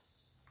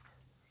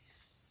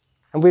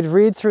 And we'd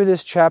read through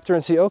this chapter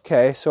and see,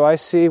 okay, so I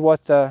see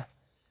what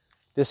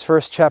this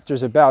first chapter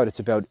is about. It's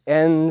about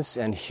ends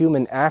and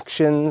human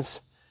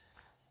actions.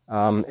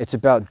 It's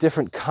about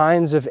different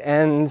kinds of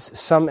ends.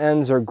 Some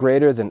ends are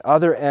greater than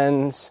other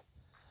ends.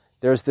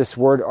 There's this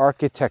word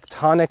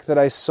architectonic that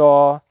I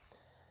saw.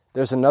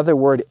 There's another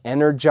word,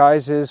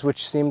 energizes,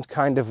 which seemed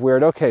kind of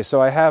weird. Okay, so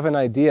I have an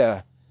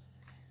idea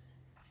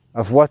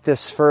of what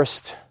this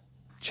first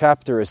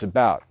chapter is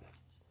about.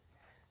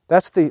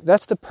 That's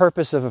the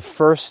purpose of a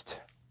first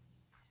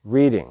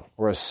reading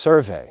or a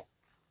survey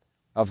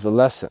of the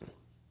lesson.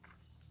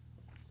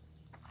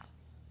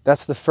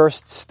 That's the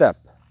first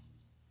step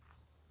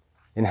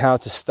in how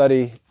to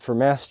study for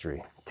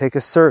mastery. Take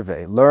a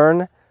survey.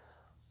 Learn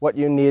what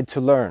you need to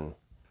learn.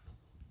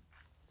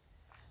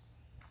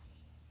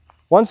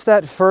 Once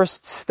that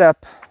first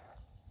step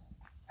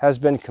has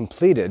been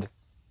completed,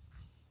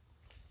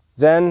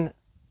 then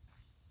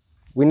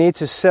we need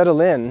to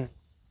settle in,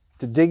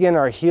 to dig in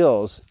our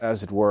heels,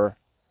 as it were,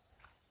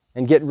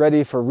 and get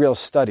ready for real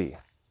study.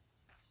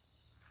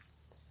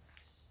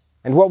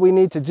 And what we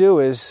need to do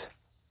is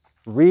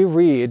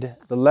reread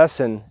the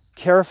lesson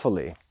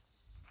carefully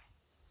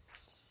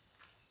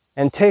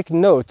and take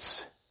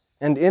notes,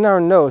 and in our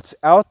notes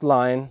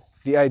outline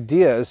the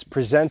ideas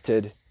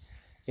presented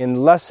in the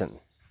lesson.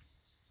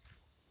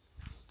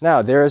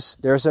 Now,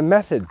 there's a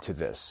method to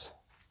this.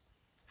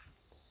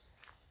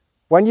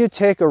 When you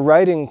take a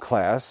writing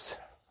class,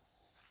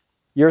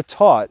 you're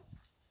taught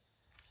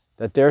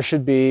that there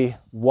should be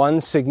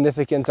one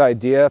significant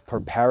idea per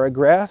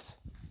paragraph.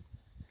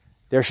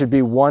 There should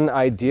be one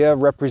idea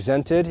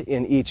represented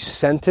in each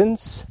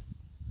sentence,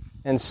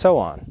 and so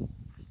on.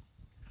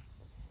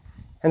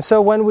 And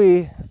so when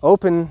we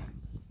open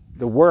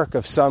the work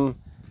of some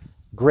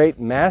great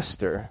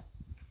master,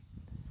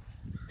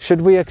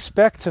 should we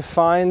expect to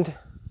find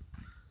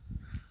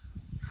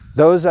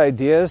those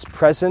ideas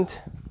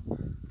present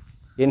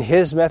in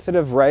his method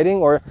of writing,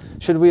 or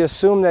should we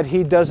assume that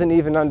he doesn't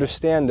even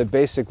understand the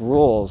basic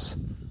rules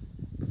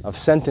of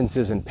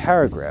sentences and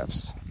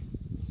paragraphs?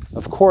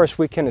 Of course,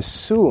 we can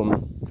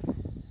assume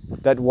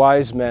that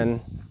wise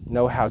men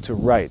know how to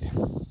write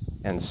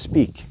and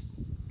speak.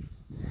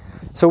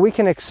 So we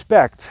can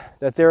expect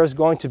that there is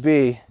going to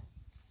be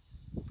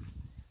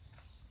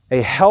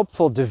a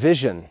helpful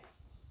division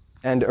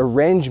and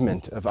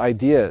arrangement of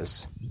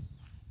ideas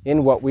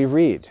in what we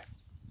read.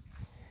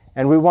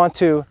 And we want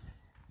to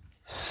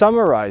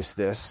summarize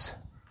this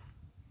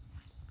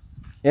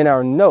in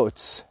our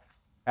notes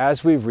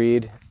as we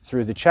read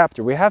through the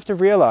chapter. We have to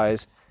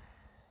realize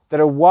that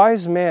a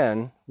wise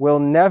man will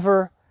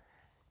never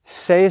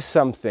say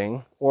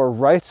something or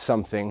write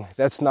something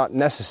that's not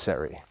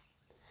necessary.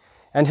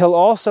 And he'll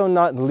also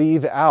not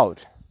leave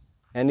out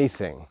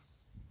anything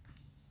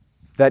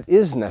that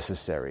is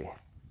necessary.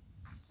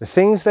 The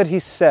things that he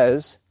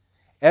says,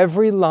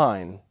 every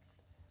line,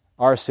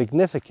 are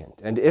significant.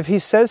 And if he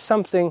says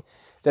something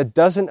that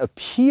doesn't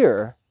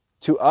appear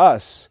to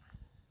us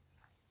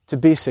to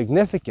be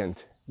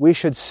significant, we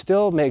should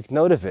still make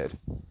note of it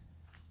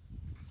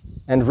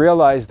and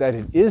realize that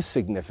it is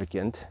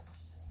significant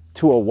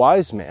to a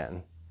wise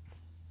man,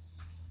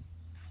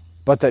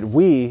 but that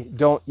we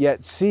don't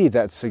yet see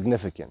that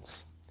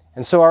significance.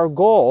 And so our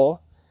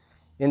goal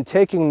in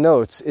taking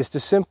notes is to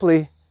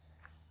simply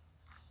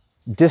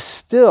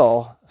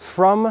distill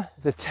from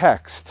the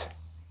text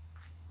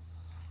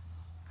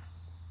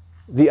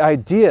the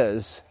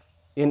ideas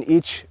in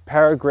each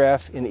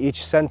paragraph, in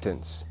each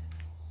sentence,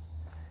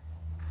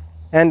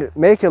 and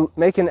make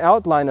an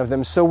outline of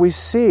them so we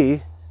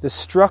see the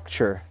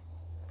structure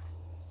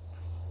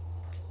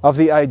of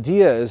the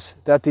ideas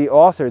that the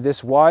author,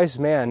 this wise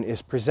man,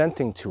 is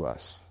presenting to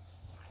us.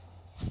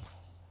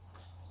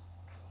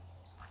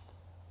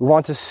 We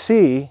want to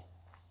see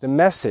the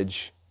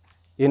message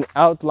in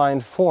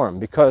outlined form,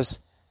 because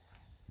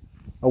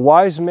a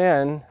wise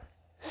man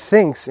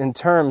thinks in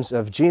terms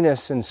of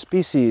genus and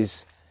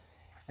species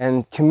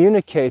and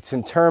communicates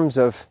in terms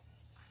of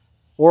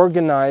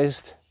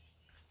organized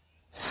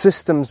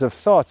systems of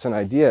thoughts and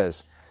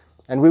ideas.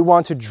 And we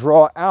want to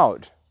draw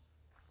out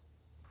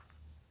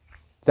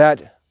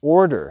that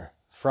order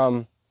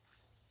from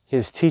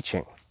his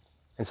teaching.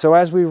 And so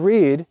as we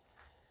read,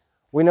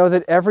 we know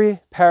that every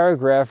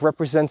paragraph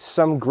represents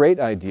some great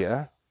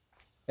idea.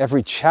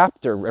 Every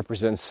chapter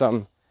represents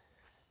some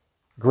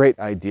great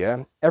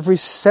idea. Every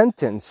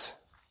sentence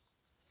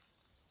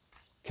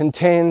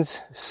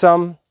contains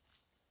some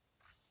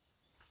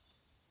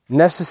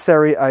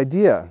necessary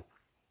idea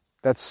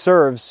that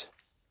serves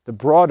the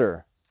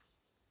broader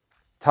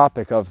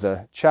topic of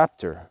the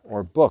chapter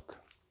or book.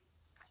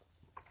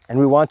 And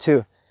we want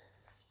to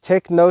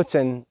take notes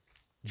and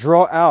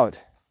draw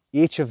out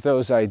each of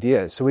those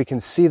ideas so we can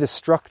see the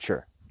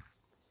structure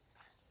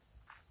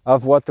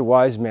of what the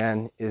wise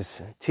man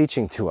is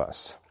teaching to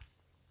us.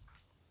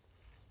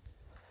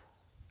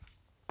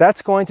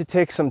 That's going to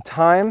take some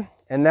time,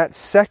 and that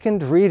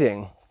second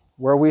reading,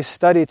 where we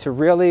study to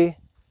really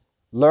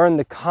learn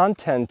the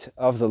content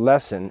of the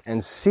lesson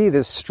and see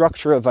this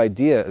structure of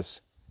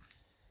ideas,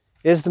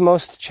 is the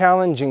most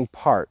challenging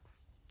part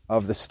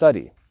of the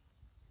study.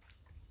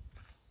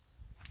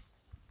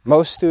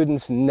 Most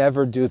students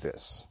never do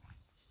this.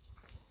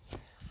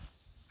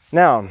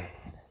 Now,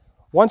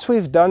 once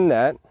we've done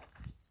that,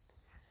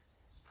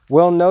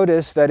 we'll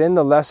notice that in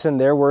the lesson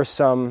there were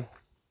some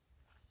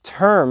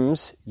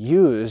terms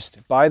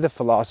used by the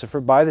philosopher,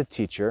 by the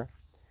teacher,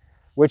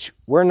 which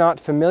we're not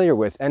familiar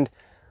with, and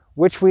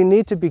which we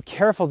need to be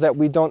careful that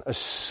we don't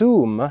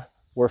assume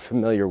we're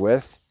familiar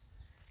with,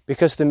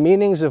 because the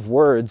meanings of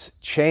words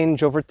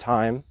change over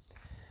time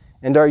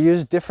and are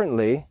used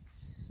differently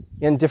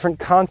in different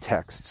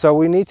contexts. So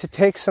we need to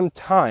take some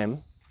time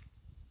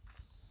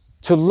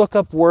to look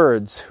up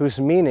words whose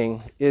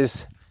meaning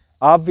is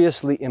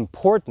obviously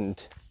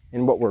important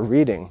in what we're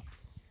reading,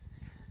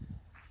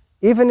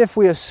 even if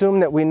we assume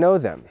that we know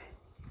them.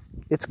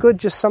 It's good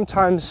just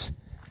sometimes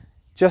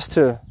just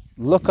to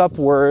look up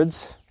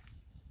words,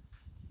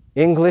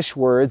 English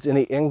words, in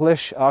the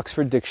English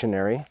Oxford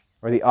Dictionary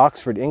or the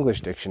Oxford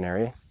English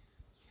Dictionary.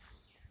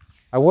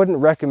 I wouldn't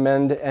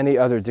recommend any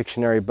other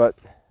dictionary but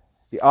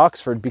the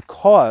Oxford,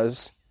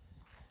 because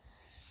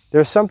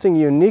there's something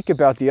unique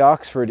about the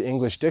Oxford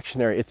English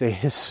Dictionary. It's a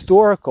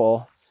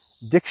historical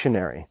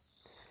dictionary.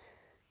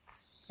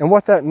 And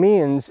what that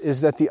means is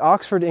that the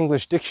Oxford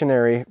English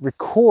Dictionary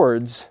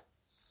records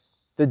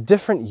the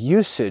different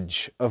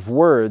usage of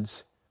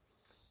words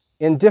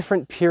in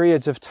different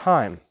periods of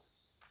time.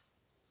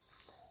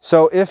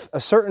 So if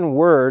a certain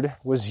word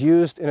was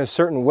used in a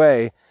certain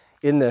way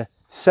in the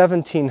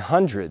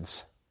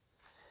 1700s,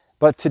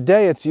 but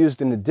today it's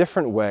used in a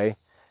different way,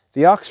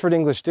 the Oxford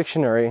English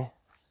Dictionary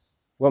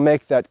will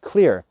make that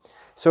clear.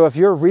 So if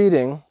you're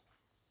reading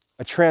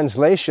a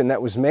translation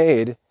that was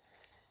made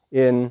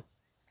in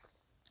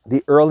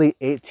the early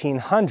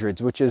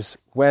 1800s, which is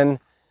when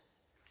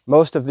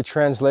most of the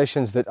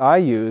translations that I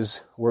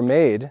use were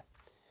made,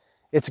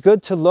 it's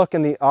good to look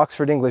in the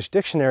Oxford English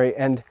Dictionary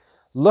and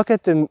look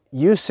at the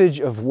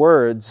usage of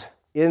words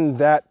in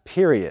that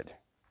period.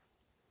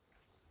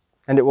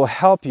 And it will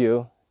help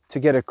you to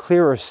get a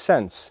clearer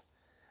sense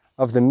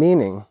of the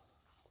meaning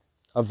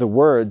of the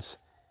words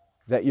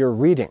that you're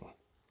reading.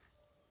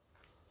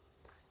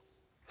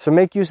 So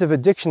make use of a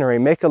dictionary.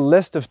 Make a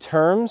list of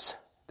terms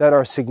that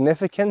are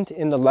significant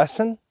in the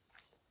lesson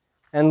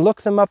and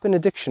look them up in a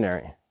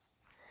dictionary.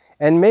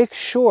 And make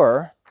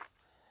sure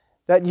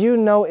that you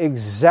know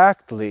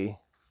exactly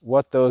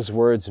what those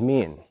words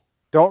mean.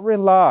 Don't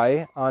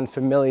rely on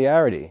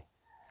familiarity.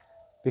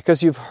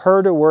 Because you've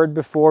heard a word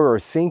before or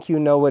think you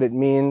know what it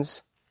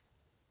means,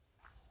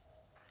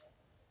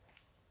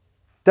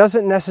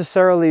 doesn't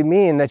necessarily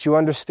mean that you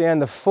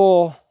understand the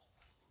full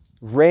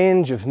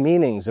range of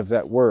meanings of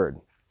that word.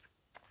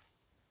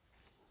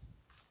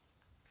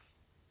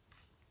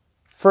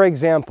 For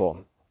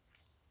example,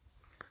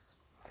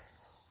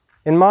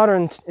 in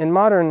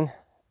modern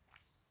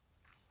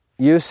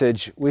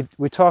usage,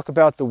 we talk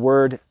about the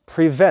word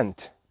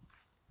prevent.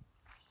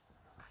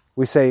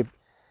 We say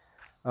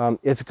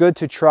it's good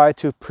to try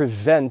to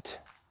prevent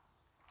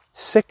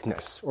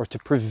sickness or to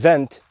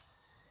prevent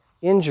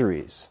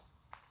injuries.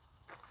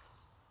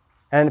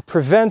 And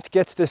prevent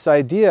gets this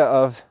idea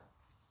of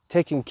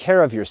taking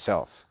care of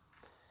yourself.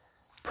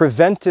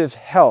 Preventive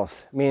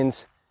health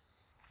means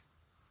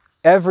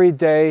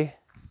everyday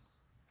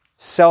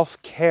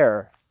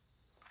self-care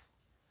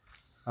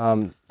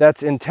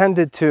that's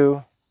intended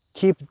to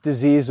keep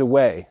disease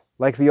away.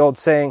 Like the old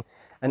saying,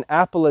 an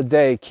apple a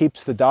day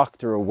keeps the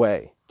doctor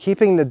away.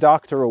 Keeping the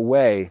doctor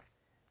away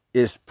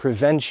is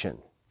prevention.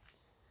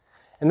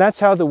 And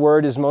that's how the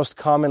word is most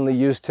commonly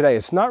used today.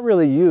 It's not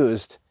really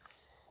used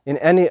in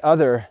any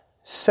other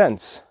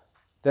sense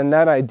than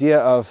that idea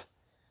of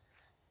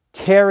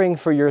caring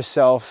for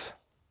yourself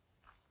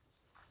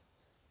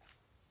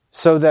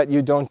so that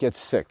you don't get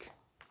sick.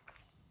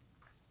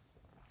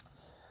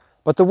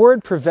 But the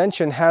word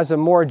prevention has a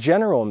more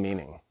general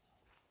meaning.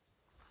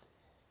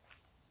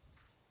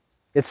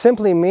 It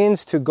simply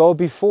means to go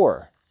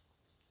before,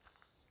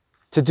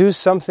 to do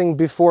something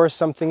before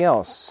something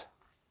else.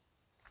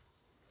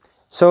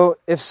 So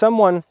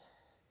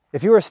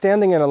if you were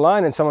standing in a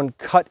line and someone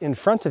cut in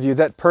front of you,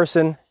 that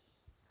person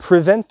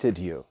prevented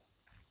you.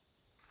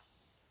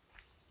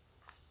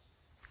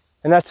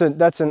 And that's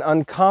an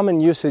uncommon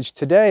usage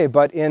today,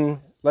 but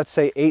in, let's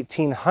say,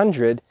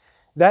 1800,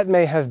 that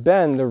may have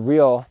been the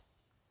real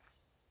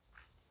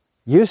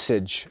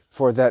usage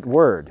for that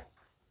word.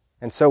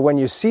 And so when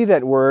you see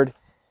that word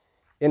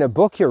in a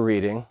book you're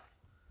reading,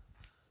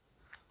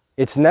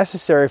 it's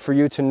necessary for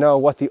you to know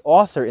what the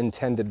author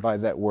intended by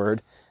that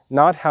word,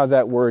 not how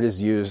that word is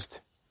used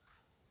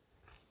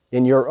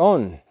in your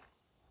own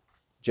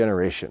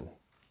generation.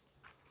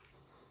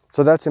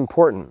 So that's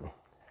important.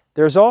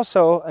 There's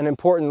also an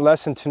important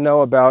lesson to know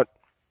about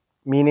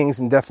meanings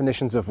and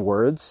definitions of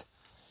words.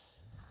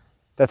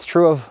 That's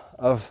true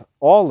of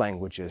all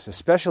languages,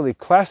 especially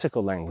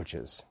classical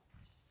languages.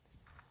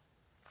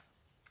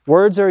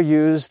 Words are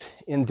used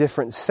in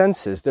different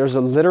senses. There's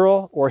a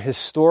literal or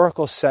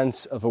historical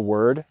sense of a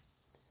word.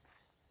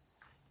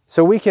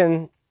 So we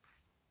can,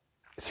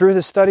 through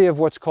the study of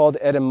what's called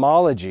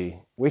etymology,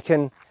 we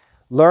can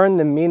learn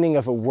the meaning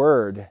of a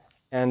word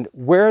and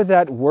where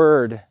that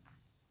word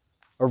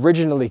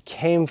originally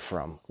came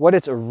from, what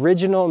its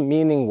original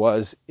meaning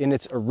was in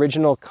its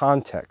original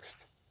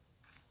context.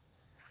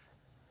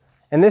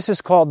 And this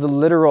is called the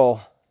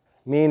literal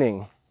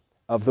meaning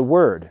of the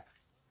word.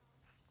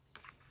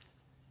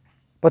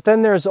 But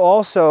then there's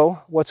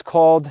also what's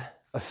called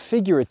a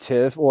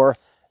figurative or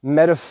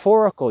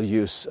metaphorical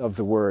use of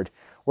the word,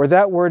 where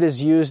that word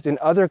is used in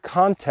other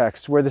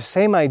contexts where the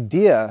same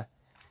idea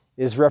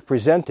is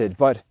represented,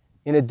 but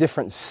in a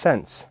different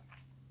sense.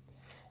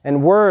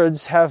 And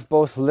words have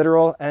both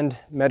literal and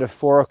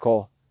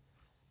metaphorical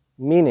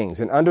meanings,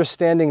 and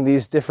understanding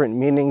these different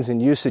meanings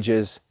and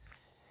usages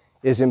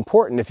is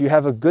important. If you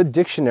have a good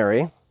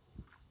dictionary,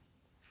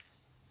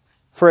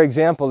 for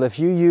example, if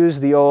you use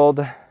the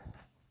old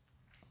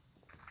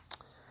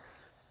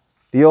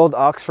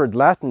Oxford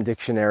Latin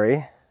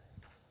Dictionary,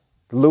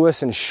 the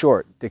Lewis and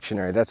Short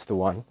Dictionary, that's the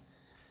one,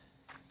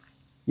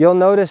 you'll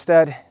notice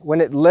that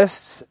when it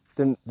lists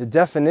the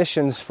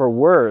definitions for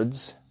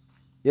words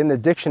in the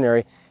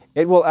dictionary,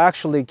 it will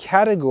actually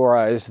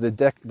categorize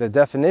the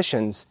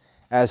definitions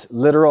as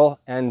literal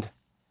and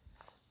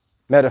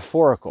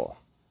metaphorical,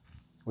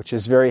 which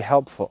is very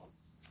helpful.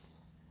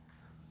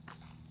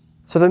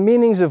 So the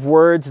meanings of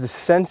words, the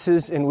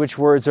senses in which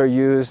words are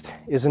used,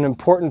 is an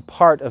important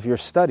part of your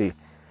study.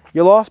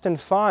 You'll often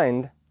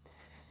find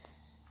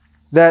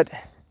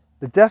that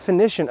the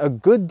definition, a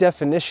good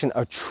definition,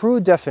 a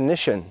true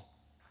definition,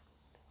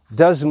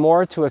 does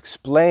more to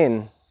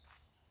explain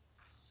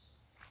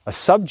a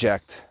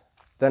subject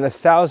than a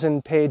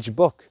 1,000-page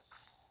book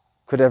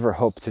could ever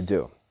hope to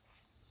do.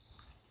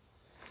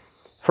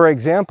 For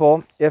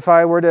example, if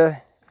I were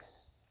to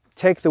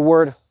take the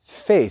word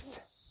faith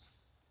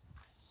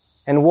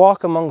and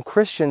walk among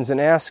Christians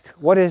and ask,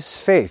 what is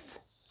faith?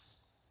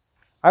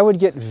 I would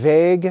get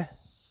vague,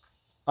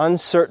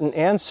 uncertain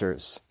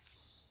answers.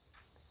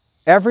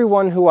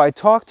 Everyone who I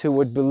talk to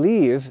would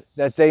believe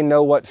that they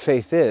know what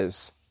faith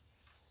is.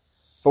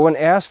 But when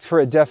asked for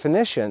a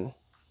definition,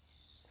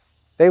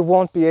 they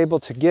won't be able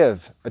to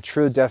give a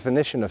true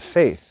definition of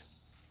faith.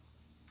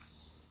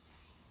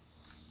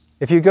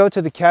 If you go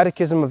to the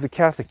Catechism of the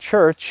Catholic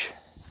Church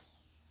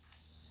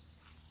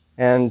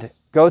and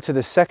go to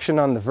the section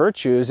on the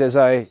virtues, as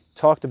I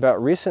talked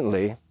about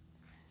recently,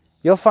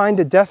 you'll find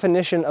a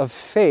definition of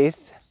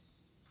faith,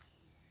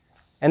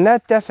 and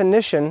that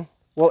definition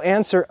will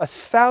answer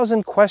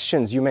 1,000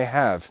 questions you may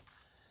have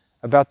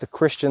about the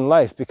Christian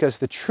life, because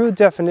the true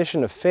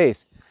definition of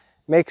faith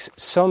makes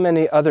so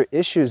many other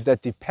issues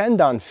that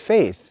depend on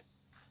faith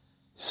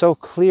so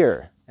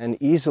clear and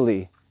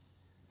easily,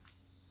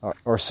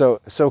 or so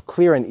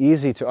clear and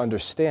easy to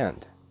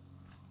understand.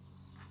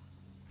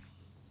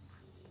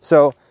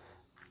 So,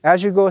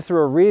 as you go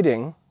through a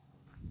reading,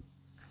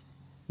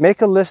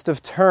 make a list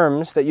of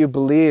terms that you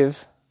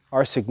believe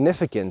are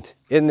significant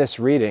in this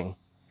reading,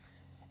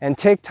 and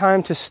take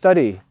time to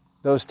study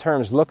those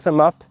terms. Look them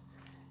up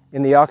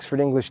in the Oxford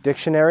English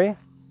Dictionary.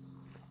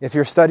 If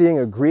you're studying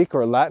a Greek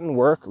or Latin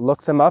work,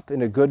 look them up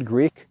in a good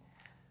Greek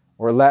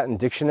or Latin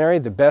dictionary.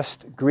 The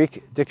best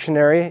Greek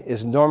dictionary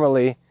is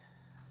normally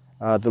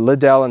the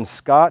Liddell and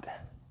Scott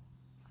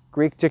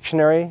Greek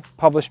Dictionary,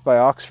 published by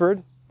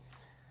Oxford.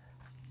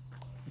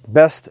 The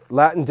best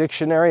Latin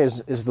dictionary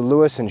is the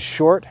Lewis and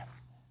Short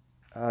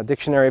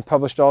dictionary,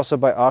 published also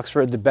by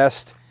Oxford. The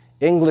best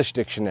English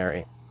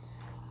dictionary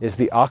is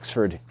the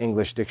Oxford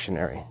English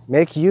Dictionary.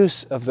 Make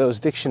use of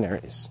those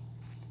dictionaries.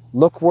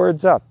 Look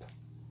words up.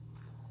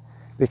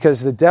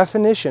 Because the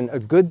definition, a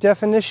good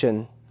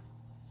definition,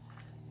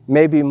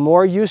 may be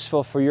more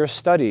useful for your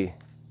study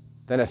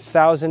than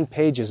 1,000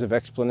 pages of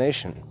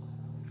explanation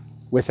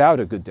without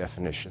a good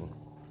definition.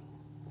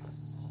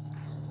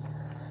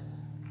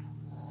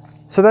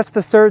 So that's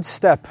the third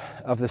step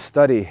of the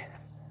study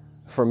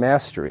for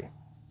mastery.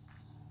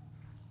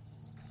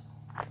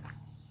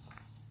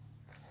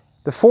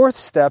 The fourth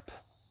step,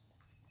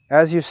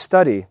 as you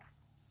study,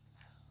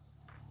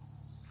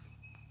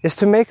 is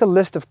to make a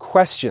list of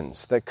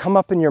questions that come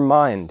up in your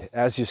mind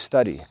as you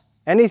study.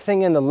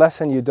 Anything in the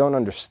lesson you don't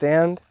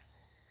understand,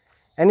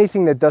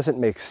 anything that doesn't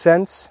make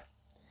sense,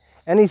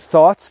 any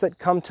thoughts that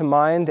come to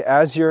mind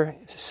as you're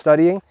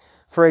studying.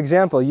 For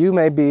example, you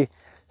may be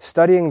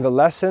studying the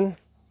lesson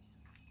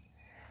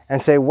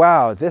and say,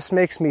 wow, this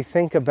makes me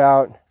think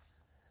about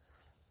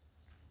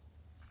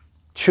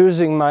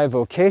choosing my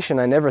vocation.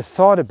 I never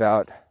thought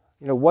about,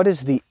 what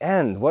is the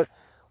end? What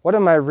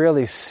am I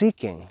really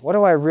seeking? What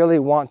do I really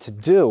want to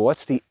do?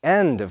 What's the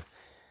end of,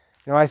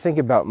 I think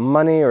about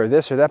money or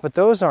this or that, but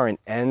those aren't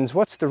ends.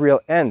 What's the real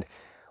end?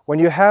 When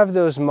you have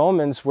those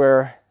moments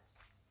where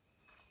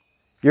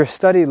your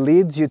study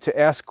leads you to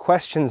ask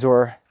questions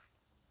or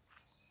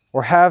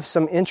have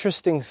some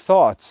interesting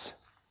thoughts,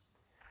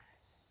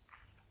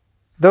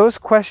 those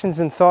questions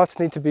and thoughts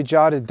need to be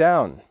jotted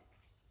down.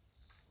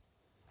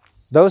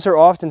 Those are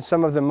often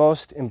some of the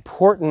most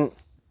important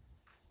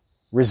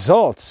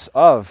results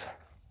of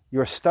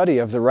your study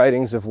of the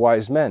writings of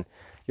wise men.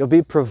 You'll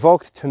be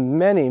provoked to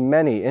many,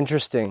 many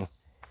interesting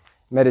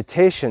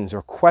meditations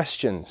or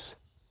questions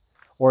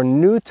or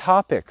new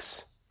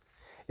topics.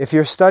 If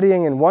you're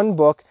studying in one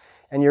book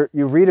and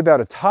you read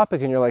about a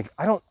topic and you're like,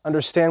 I don't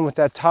understand what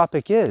that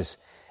topic is,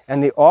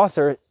 and the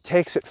author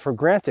takes it for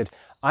granted,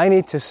 I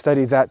need to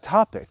study that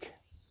topic.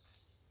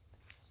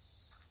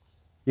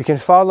 You can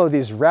follow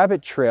these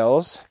rabbit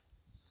trails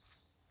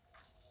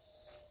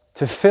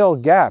to fill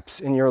gaps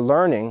in your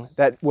learning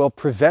that will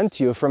prevent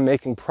you from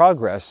making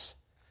progress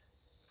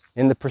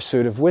in the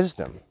pursuit of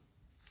wisdom.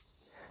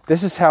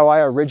 This is how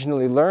I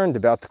originally learned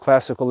about the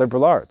classical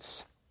liberal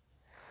arts.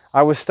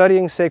 I was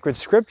studying sacred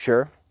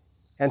scripture,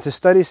 and to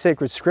study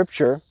sacred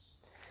scripture,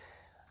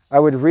 I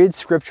would read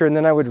scripture and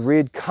then I would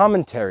read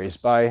commentaries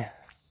by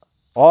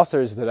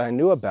authors that I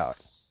knew about.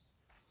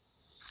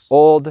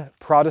 Old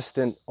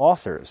Protestant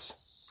authors,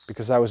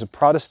 because I was a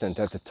Protestant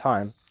at the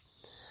time.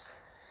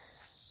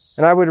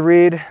 And I would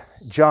read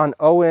John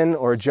Owen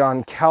or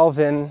John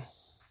Calvin,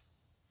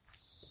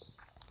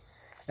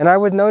 and I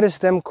would notice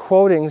them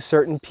quoting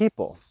certain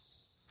people.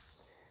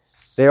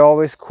 They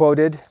always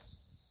quoted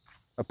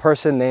a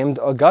person named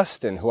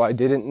Augustine, who I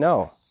didn't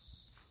know.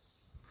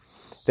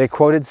 They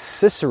quoted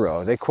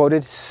Cicero, they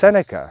quoted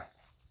Seneca,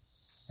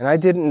 and I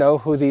didn't know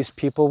who these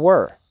people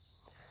were.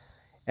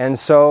 And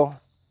so,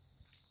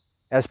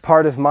 as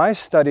part of my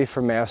study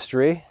for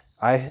mastery,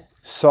 I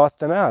sought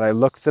them out, I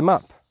looked them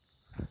up.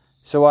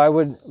 So I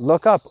would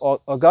look up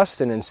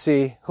Augustine and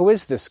see, who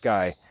is this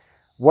guy?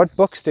 What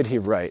books did he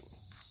write?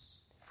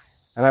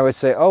 And I would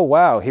say, oh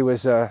wow, he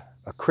was a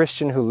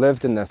Christian who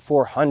lived in the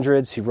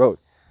 400s. He wrote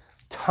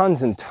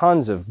tons and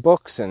tons of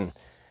books and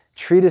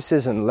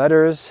treatises and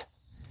letters.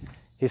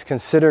 He's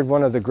considered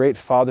one of the great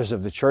fathers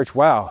of the church.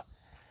 Wow,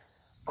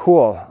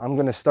 cool, I'm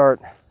going to start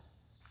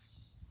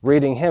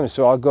reading him.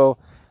 So I'll go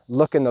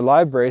look in the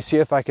library, see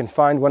if I can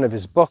find one of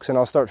his books, and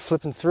I'll start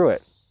flipping through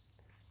it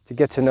to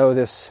get to know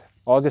this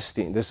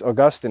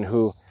Augustine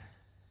who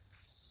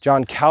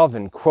John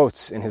Calvin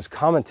quotes in his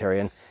commentary.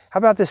 And how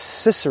about this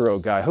Cicero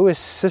guy? Who is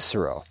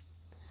Cicero?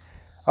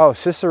 Oh,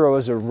 Cicero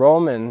is a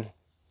Roman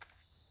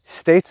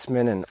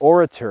statesman and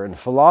orator and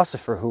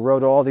philosopher who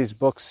wrote all these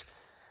books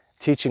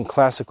teaching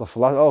classical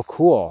philosophy. Oh,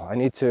 cool. I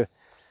need to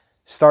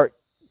start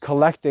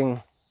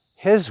collecting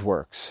his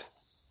works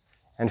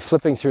and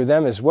flipping through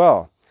them as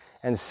well.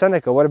 And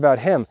Seneca, what about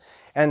him?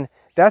 And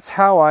that's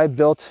how I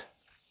built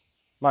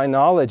my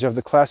knowledge of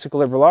the classical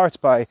liberal arts,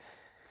 by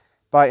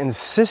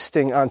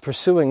insisting on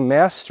pursuing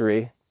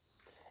mastery.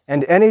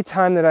 And any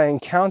time that I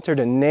encountered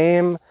a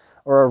name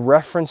or a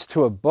reference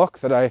to a book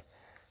that I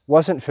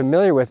wasn't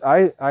familiar with,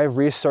 I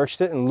researched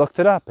it and looked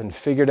it up and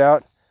figured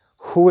out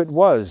who it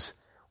was,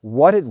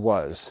 what it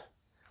was,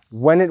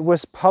 when it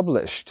was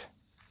published,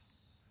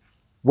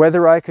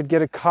 whether I could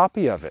get a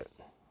copy of it,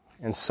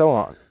 and so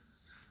on.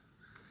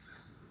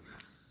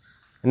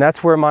 And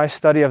that's where my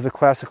study of the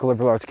classical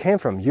liberal arts came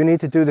from. You need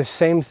to do the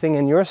same thing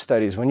in your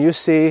studies. When you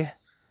see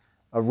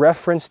a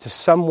reference to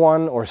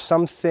someone or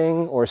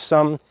something or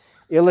some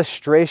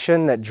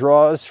illustration that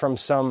draws from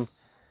some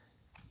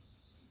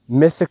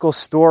mythical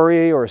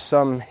story or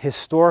some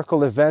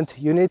historical event,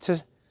 you need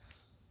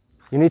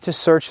to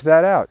search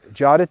that out.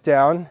 Jot it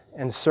down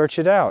and search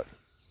it out.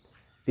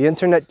 The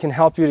internet can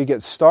help you to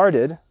get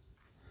started.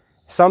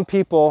 Some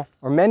people,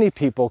 or many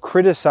people,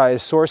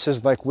 criticize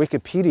sources like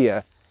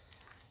Wikipedia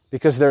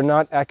because they're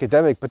not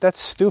academic, but that's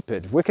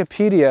stupid.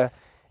 Wikipedia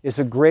is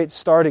a great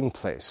starting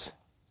place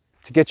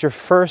to get your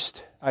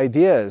first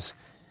ideas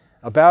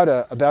about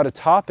a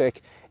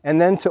topic, and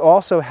then to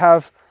also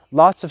have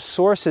lots of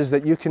sources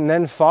that you can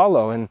then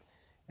follow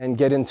and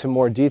get into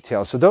more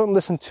detail. So don't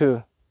listen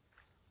to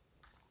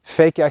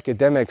fake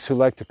academics who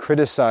like to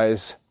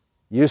criticize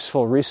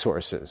useful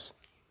resources.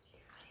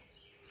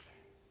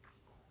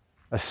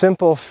 A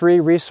simple free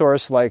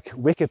resource like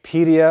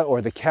Wikipedia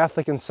or the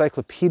Catholic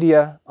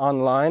Encyclopedia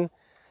online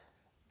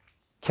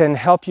can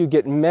help you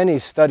get many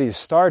studies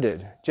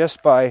started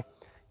just by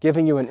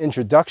giving you an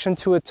introduction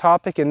to a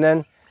topic and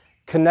then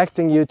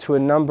connecting you to a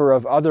number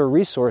of other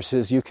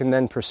resources you can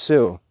then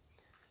pursue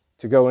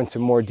to go into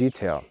more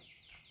detail.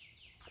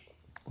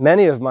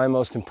 Many of my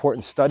most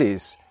important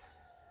studies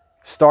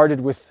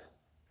started with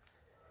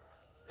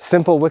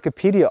simple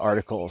Wikipedia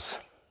articles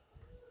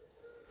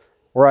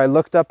where I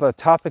looked up a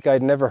topic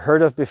I'd never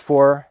heard of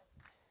before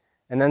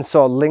and then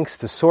saw links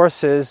to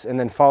sources and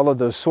then followed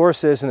those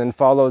sources and then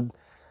followed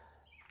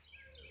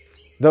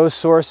those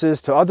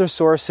sources to other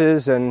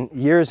sources, and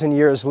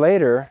years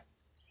later,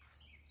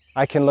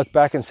 I can look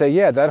back and say,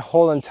 yeah, that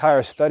whole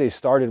entire study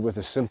started with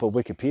a simple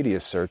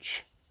Wikipedia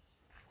search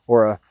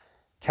or a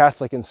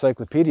Catholic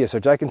encyclopedia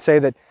search. I can say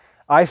that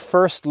I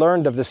first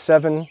learned of the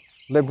 7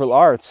 liberal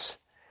arts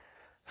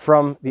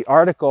from the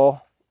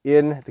article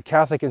in the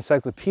Catholic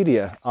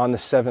encyclopedia on the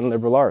 7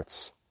 liberal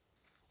arts.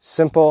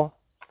 Simple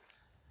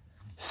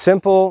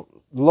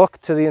look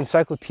to the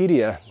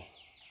encyclopedia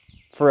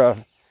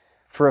for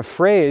a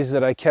phrase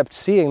that I kept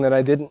seeing that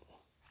I didn't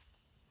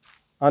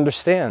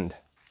understand.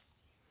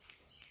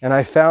 And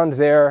I found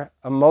there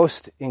a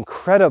most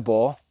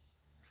incredible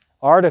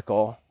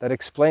article that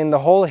explained the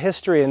whole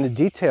history and the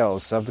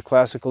details of the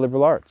classical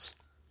liberal arts.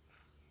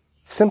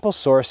 Simple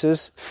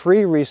sources,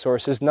 free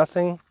resources,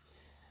 nothing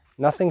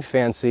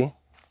fancy.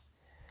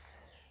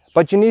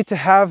 But you need to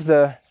have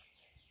the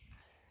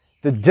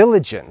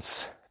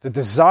diligence, the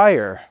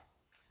desire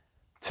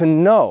to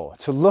know,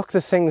 to look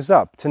the things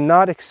up, to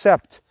not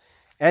accept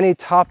any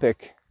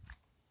topic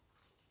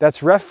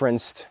that's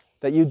referenced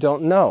that you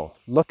don't know.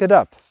 Look it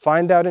up.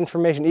 Find out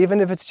information,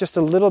 even if it's just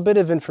a little bit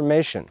of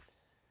information.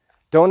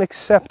 Don't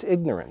accept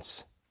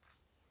ignorance.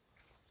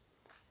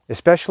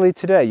 Especially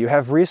today, you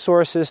have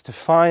resources to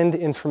find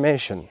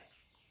information.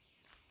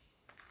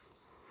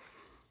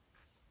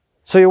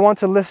 So you want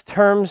to list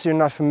terms you're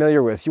not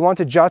familiar with. You want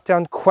to jot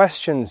down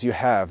questions you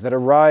have that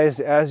arise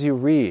as you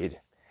read.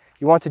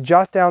 You want to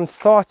jot down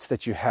thoughts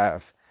that you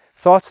have,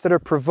 thoughts that are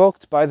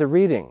provoked by the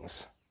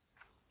readings.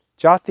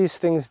 Jot these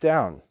things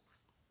down.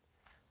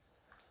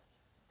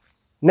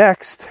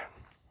 Next,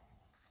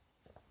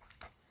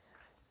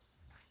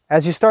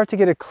 as you start to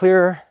get a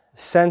clear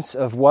sense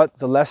of what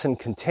the lesson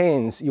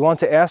contains, you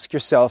want to ask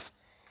yourself,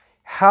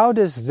 how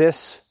does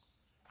this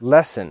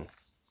lesson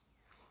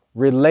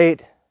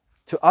relate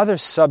to other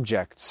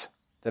subjects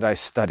that I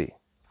study?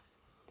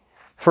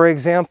 For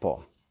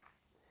example,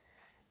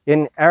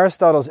 in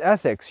Aristotle's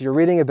Ethics, you're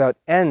reading about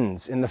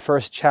ends in the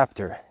first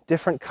chapter.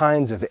 Different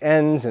kinds of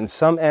ends, and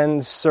some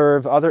ends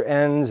serve other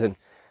ends, and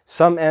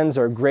some ends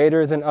are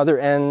greater than other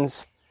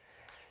ends.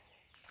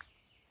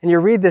 And you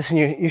read this and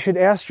you should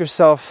ask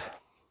yourself,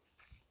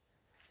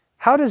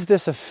 how does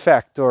this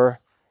affect or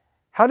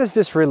how does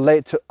this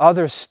relate to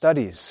other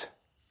studies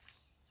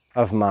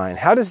of mine?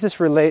 How does this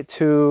relate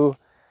to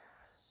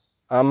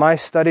my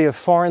study of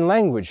foreign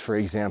language, for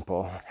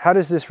example? How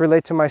does this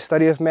relate to my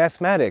study of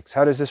mathematics?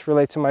 How does this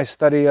relate to my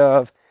study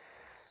of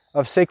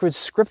sacred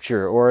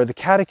scripture or the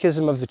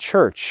catechism of the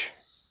church?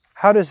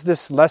 How does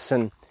this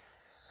lesson,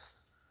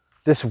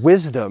 this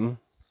wisdom,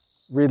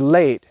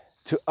 relate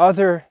to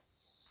other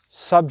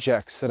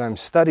subjects that I'm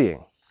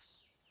studying?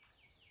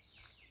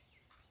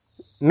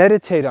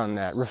 Meditate on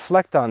that,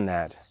 reflect on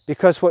that,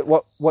 because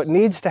what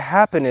needs to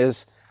happen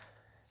is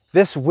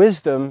this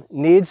wisdom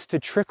needs to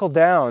trickle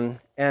down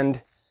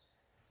and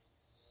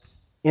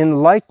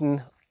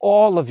enlighten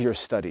all of your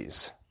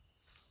studies.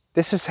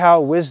 This is how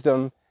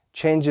wisdom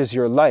changes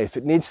your life.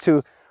 It needs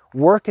to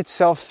work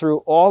itself through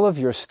all of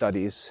your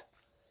studies,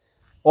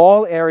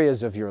 all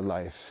areas of your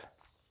life.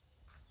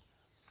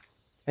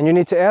 And you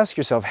need to ask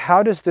yourself,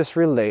 how does this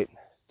relate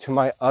to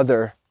my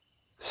other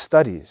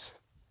studies?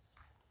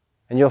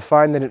 And you'll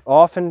find that it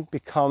often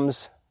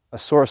becomes a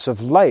source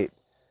of light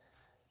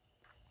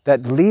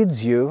that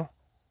leads you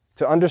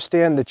to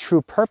understand the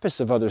true purpose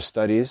of other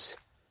studies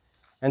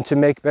and to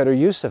make better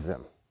use of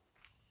them.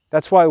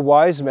 That's why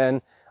wise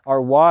men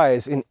are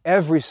wise in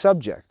every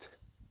subject.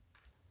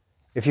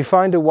 If you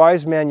find a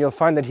wise man, you'll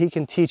find that he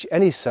can teach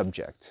any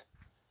subject,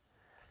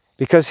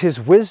 because his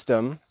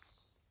wisdom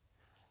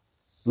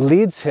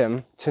leads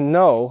him to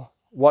know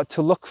what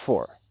to look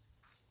for.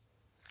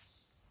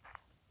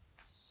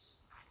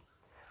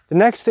 The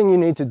next thing you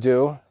need to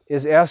do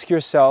is ask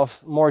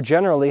yourself more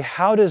generally,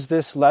 how does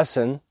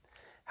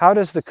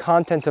the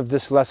content of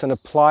this lesson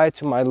apply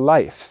to my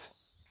life?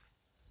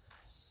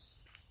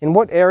 In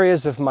what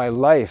areas of my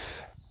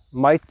life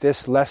might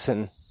this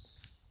lesson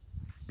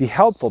be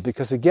helpful?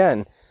 Because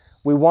again,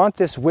 we want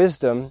this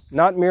wisdom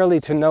not merely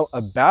to know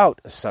about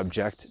a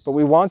subject, but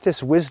we want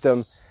this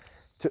wisdom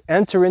to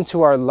enter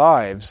into our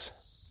lives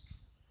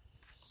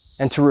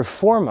and to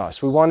reform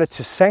us. We want it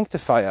to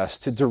sanctify us,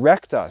 to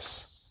direct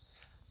us,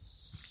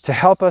 to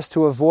help us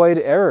to avoid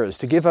errors,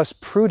 to give us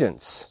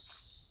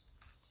prudence.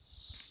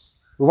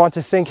 We want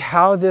to think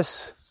how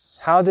this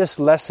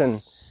lesson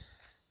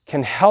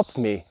can help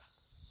me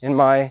in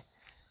my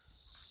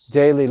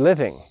daily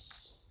living.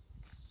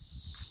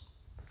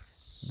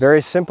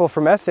 Very simple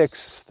from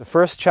ethics. The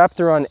first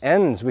chapter on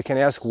ends, we can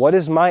ask, what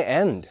is my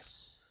end?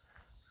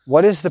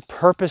 What is the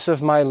purpose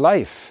of my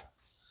life?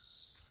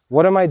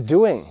 What am I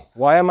doing?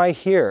 Why am I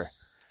here?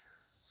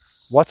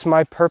 What's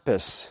my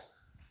purpose?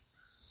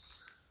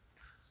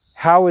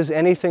 How is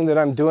anything that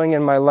I'm doing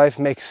in my life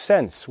make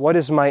sense? What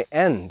is my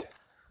end?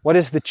 What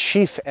is the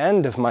chief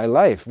end of my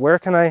life? Where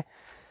can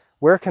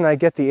I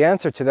get the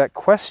answer to that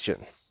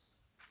question?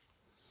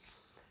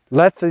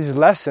 Let these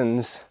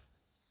lessons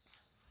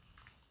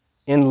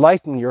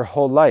enlighten your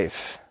whole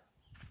life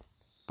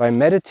by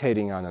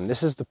meditating on them.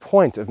 This is the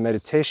point of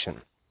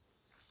meditation.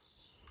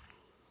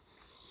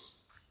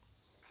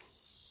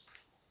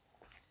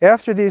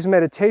 After these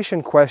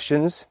meditation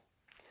questions,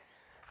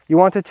 you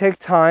want to take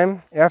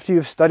time, after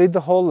you've studied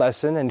the whole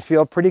lesson and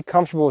feel pretty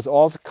comfortable with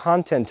all the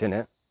content in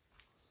it,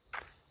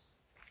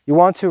 you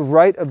want to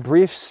write a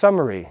brief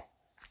summary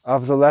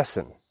of the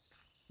lesson.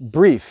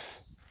 Brief.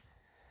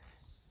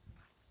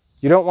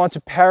 You don't want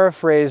to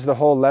paraphrase the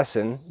whole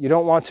lesson. You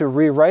don't want to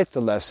rewrite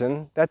the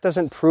lesson. That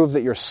doesn't prove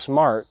that you're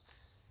smart.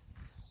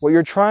 What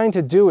you're trying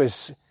to do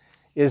is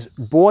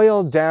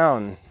boil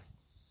down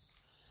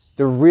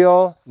the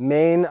real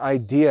main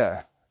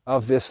idea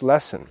of this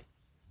lesson,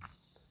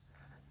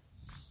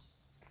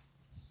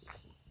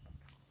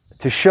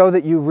 to show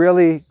that you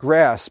really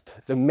grasp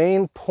the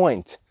main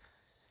point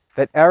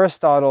that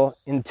Aristotle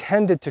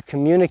intended to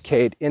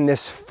communicate in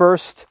this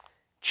first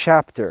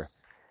chapter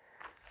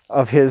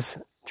of his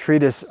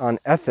treatise on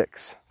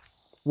ethics.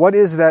 What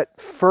is that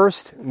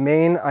first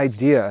main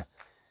idea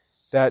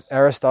that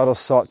Aristotle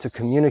sought to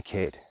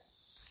communicate?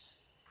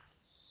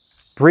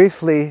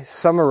 Briefly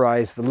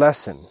summarize the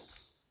lesson.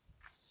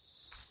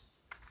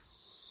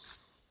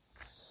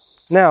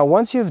 Now,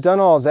 once you've done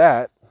all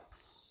that,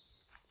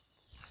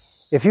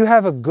 if you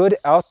have a good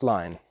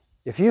outline,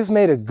 if you've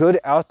made a good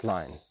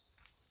outline,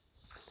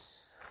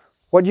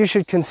 what you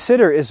should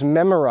consider is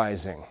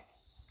memorizing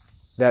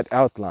that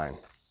outline.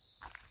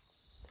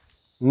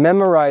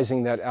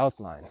 Memorizing that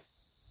outline.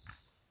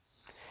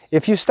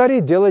 If you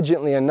study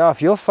diligently enough,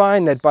 you'll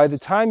find that by the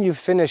time you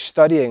finish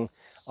studying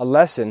a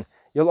lesson,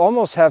 you'll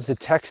almost have the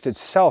text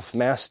itself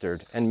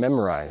mastered and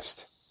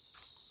memorized.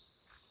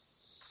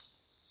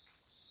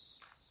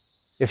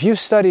 If you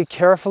study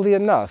carefully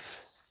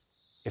enough,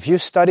 if you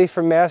study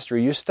for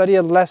mastery, you study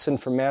a lesson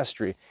for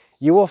mastery,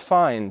 you will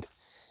find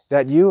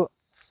that you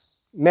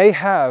may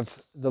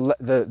have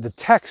the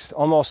text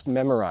almost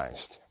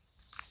memorized.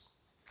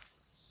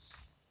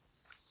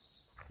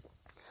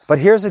 But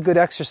here's a good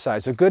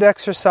exercise. A good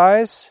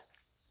exercise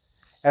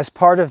as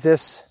part of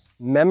this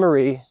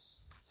memory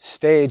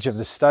stage of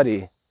the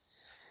study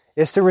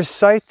is to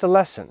recite the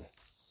lesson.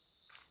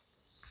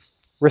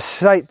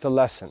 Recite the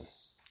lesson.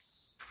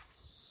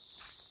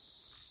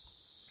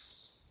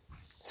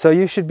 So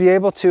you should be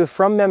able to,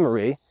 from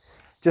memory,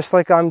 just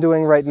like I'm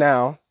doing right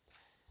now,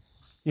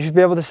 you should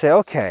be able to say,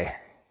 okay,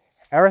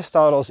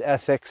 Aristotle's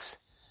Ethics,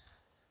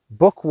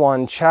 Book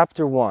 1,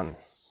 Chapter 1.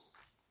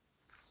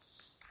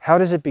 How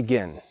does it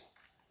begin?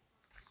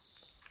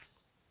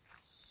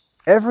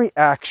 Every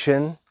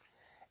action,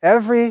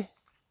 every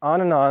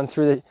on and on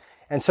through the...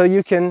 And so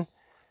you can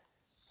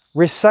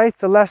recite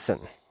the lesson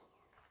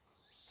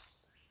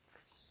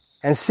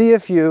and see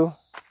if you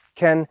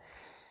can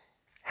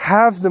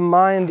have the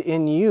mind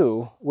in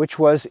you which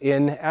was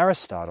in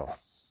Aristotle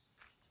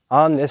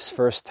on this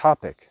first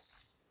topic.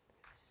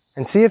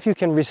 And see if you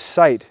can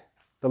recite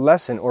the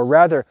lesson, or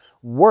rather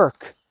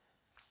work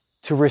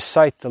to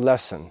recite the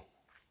lesson.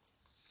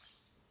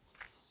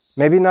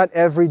 Maybe not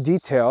every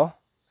detail,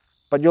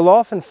 but you'll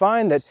often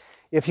find that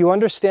if you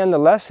understand the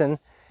lesson,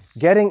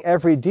 getting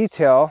every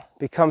detail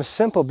becomes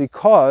simple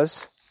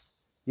because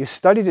you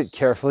studied it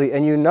carefully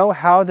and you know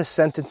how the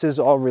sentences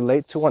all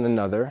relate to one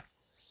another.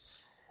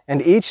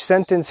 And each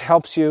sentence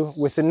helps you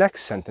with the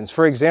next sentence.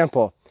 For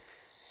example,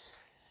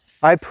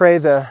 I pray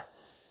the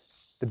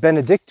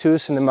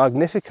Benedictus and the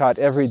Magnificat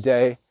every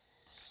day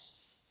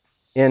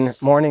in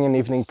morning and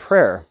evening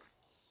prayer.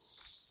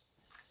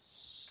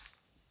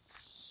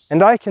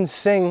 And I can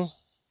sing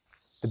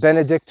the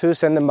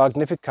Benedictus and the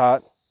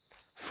Magnificat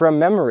from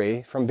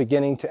memory, from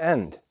beginning to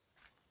end.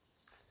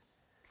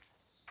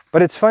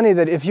 But it's funny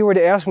that if you were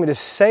to ask me to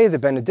say the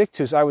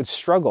Benedictus, I would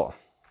struggle.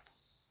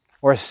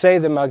 Or say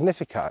the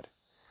Magnificat.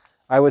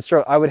 I would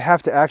struggle. I would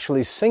have to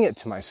actually sing it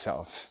to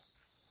myself,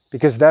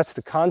 because that's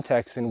the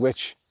context in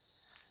which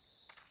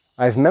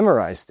I've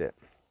memorized it.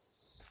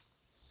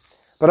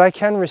 But I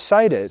can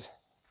recite it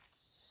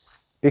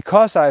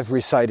because I've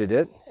recited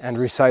it and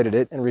recited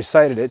it and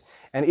recited it.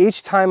 And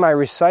each time I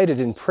recite it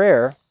in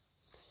prayer,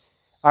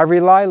 I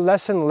rely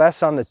less and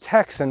less on the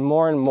text and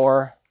more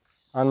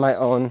on my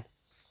own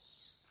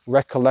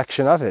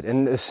recollection of it.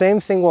 And the same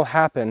thing will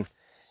happen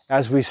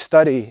as we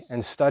study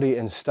and study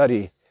and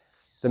study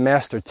the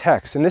master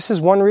text. And this is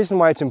one reason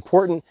why it's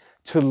important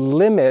to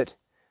limit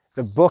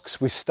the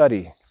books we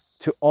study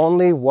to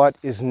only what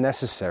is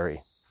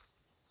necessary.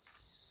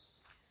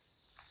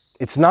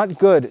 It's not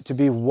good to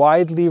be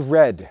widely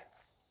read,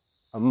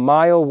 a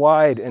mile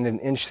wide and an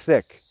inch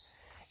thick.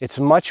 It's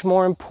much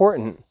more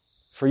important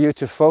for you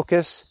to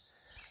focus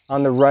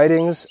on the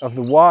writings of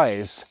the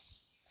wise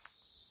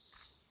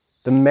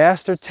the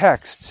master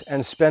texts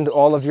and spend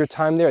all of your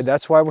time there.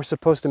 That's why we're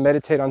supposed to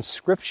meditate on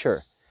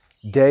Scripture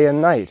day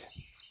and night.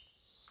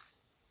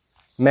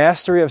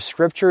 Mastery of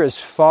Scripture is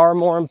far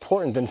more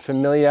important than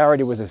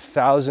familiarity with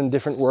 1,000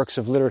 different works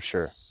of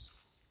literature.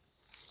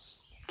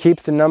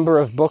 Keep the number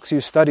of books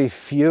you study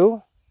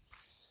few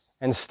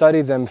and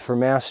study them for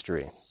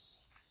mastery.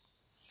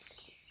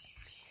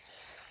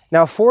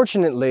 Now,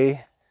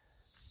 fortunately,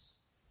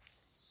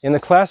 in the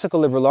Classical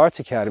Liberal Arts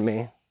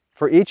Academy,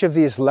 for each of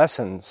these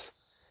lessons,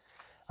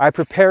 I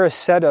prepare a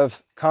set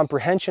of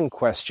comprehension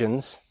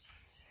questions,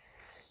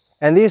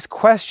 and these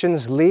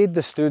questions lead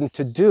the student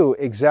to do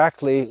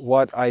exactly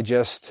what I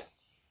just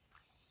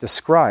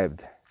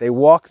described. They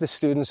walk the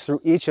students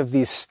through each of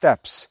these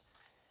steps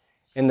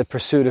in the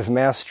pursuit of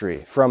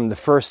mastery, from the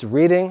first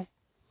reading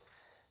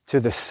to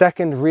the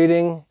second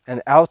reading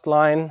and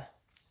outline,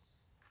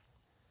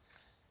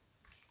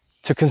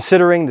 to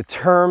considering the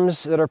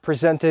terms that are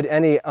presented,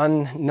 any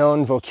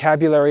unknown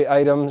vocabulary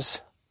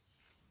items,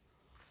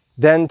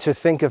 then to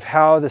think of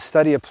how the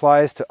study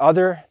applies to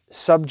other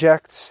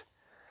subjects,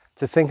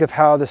 to think of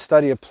how the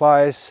study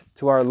applies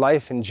to our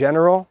life in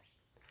general,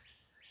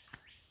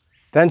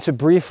 then to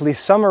briefly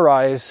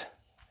summarize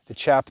the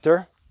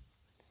chapter,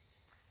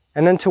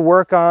 and then to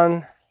work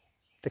on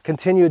the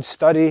continued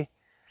study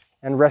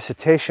and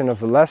recitation of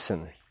the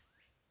lesson.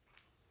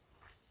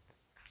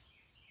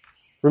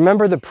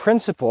 Remember the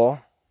principle,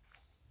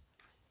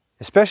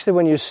 especially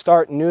when you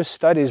start new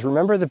studies,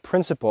 remember the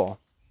principle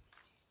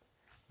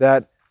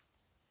that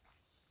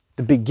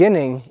the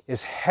beginning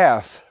is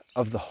half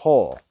of the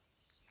whole.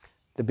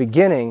 The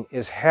beginning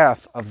is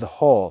half of the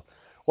whole.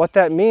 What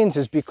that means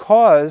is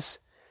because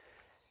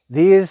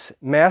these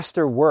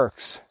master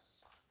works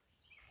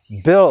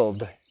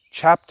build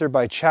chapter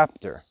by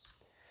chapter,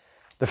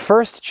 the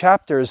first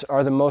chapters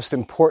are the most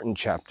important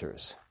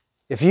chapters.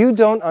 If you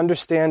don't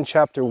understand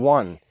chapter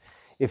 1,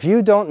 if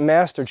you don't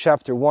master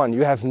chapter 1,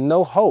 you have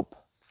no hope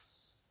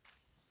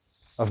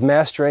of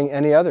mastering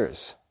any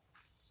others.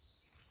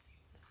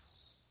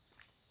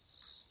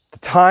 The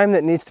time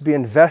that needs to be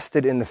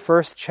invested in the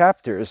first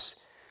chapters,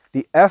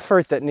 the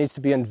effort that needs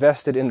to be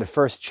invested in the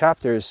first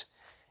chapters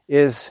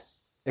is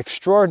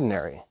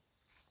extraordinary.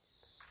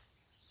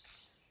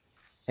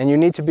 And you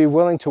need to be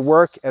willing to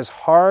work as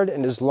hard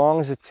and as long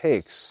as it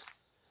takes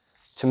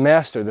to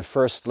master the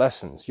first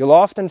lessons. You'll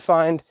often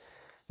find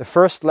the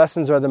first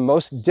lessons are the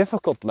most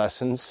difficult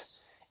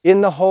lessons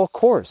in the whole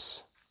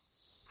course,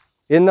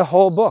 in the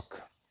whole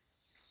book.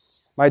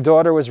 My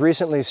daughter was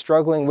recently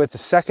struggling with the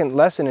second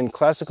lesson in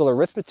classical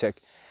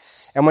arithmetic,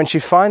 and when she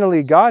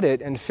finally got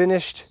it and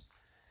finished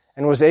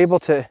and was able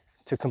to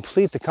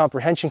complete the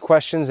comprehension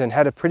questions and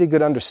had a pretty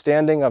good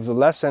understanding of the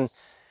lesson,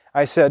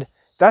 I said,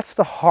 that's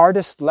the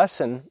hardest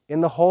lesson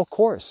in the whole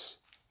course.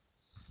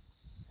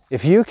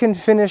 If you can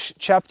finish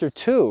chapter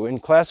 2 in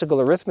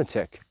classical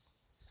arithmetic,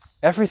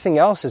 everything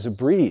else is a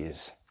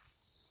breeze.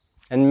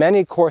 And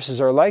many courses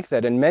are like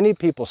that. And many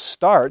people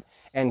start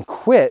and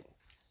quit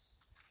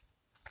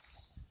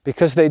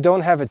because they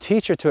don't have a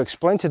teacher to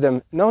explain to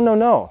them,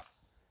 no.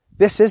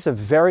 This is a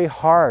very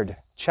hard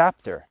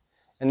chapter.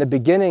 And the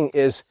beginning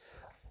is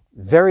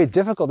very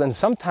difficult and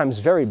sometimes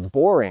very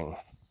boring.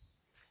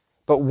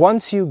 But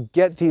once you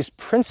get these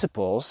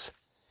principles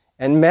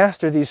and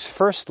master these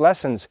first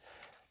lessons,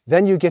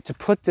 then you get to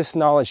put this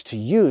knowledge to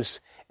use,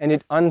 and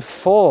it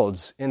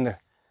unfolds in the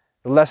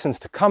lessons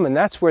to come, and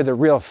that's where the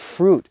real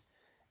fruit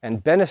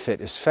and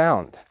benefit is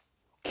found.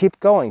 Keep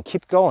going,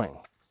 keep going.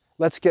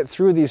 Let's get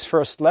through these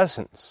first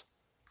lessons.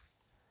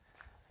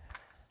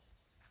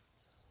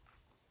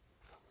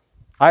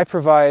 I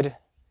provide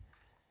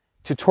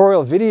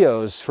tutorial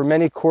videos for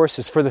many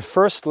courses, for the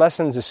first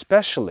lessons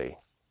especially,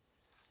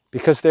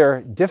 because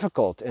they're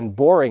difficult and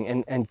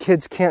boring, and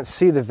kids can't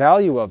see the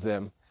value of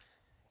them,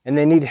 and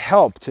they need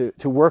help to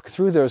work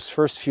through those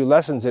first few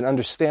lessons and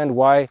understand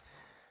why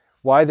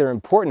they're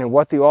important and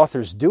what the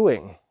author's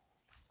doing,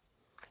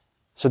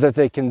 so that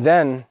they can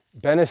then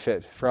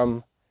benefit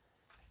from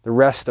the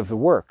rest of the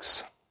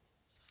works.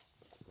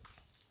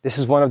 This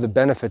is one of the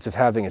benefits of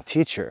having a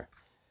teacher.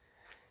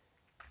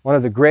 One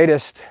of the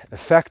greatest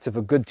effects of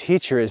a good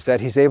teacher is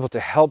that he's able to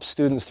help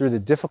students through the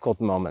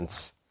difficult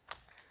moments,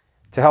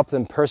 to help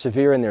them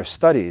persevere in their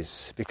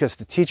studies, because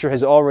the teacher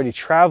has already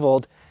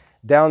traveled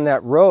down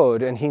that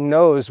road and he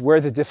knows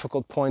where the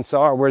difficult points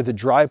are, where the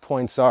dry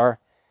points are,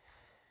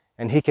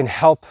 and he can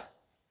help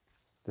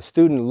the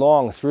student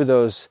along through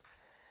those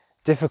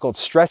difficult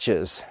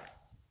stretches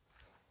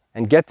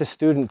and get the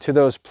student to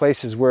those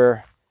places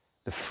where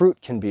the fruit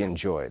can be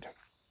enjoyed.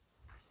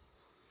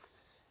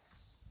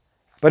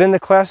 But in the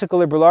Classical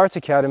Liberal Arts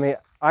Academy,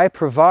 I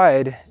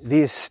provide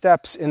these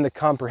steps in the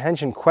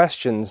comprehension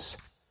questions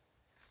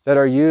that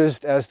are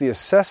used as the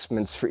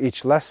assessments for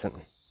each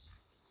lesson.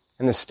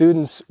 And the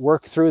students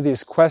work through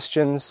these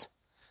questions,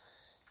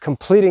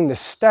 completing the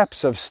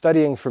steps of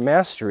studying for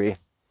mastery,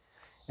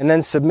 and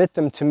then submit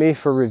them to me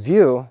for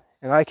review,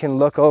 and I can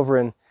look over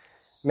and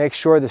make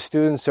sure the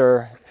students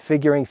are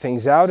figuring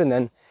things out, and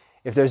then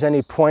if there's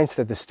any points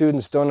that the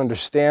students don't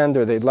understand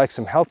or they'd like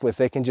some help with,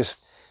 they can just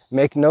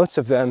make notes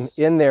of them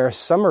in their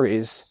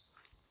summaries,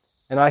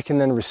 and I can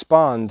then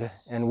respond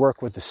and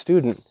work with the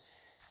student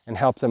and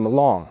help them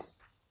along.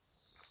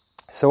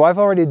 So I've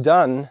already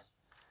done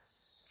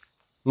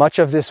much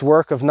of this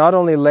work of not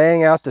only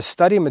laying out the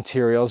study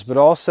materials, but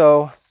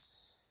also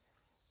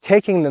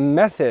taking the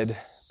method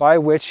by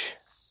which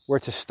we're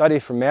to study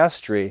for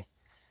mastery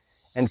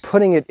and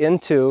putting it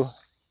into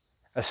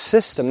a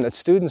system that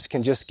students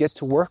can just get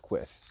to work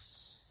with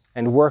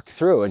and work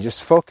through and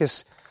just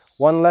focus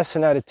one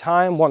lesson at a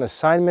time, one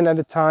assignment at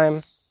a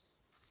time,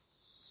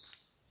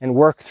 and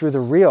work through the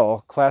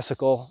real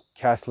classical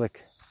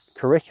Catholic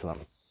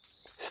curriculum,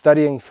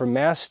 studying for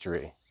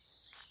mastery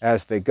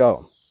as they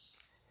go.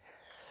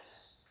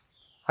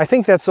 I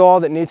think that's all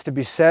that needs to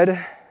be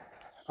said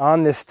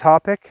on this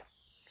topic.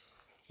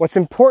 What's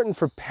important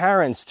for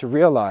parents to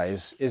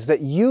realize is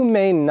that you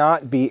may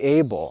not be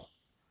able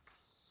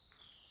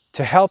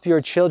to help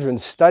your children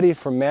study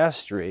for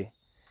mastery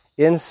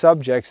in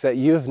subjects that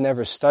you've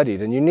never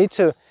studied. And you need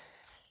to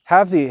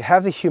have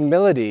the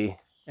humility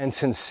and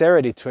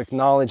sincerity to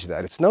acknowledge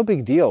that. It's no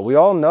big deal. We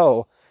all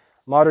know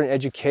modern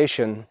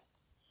education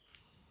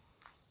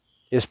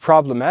is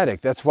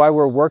problematic. That's why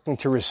we're working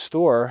to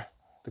restore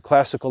the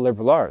classical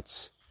liberal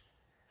arts.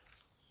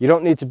 You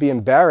don't need to be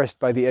embarrassed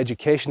by the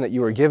education that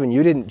you were given.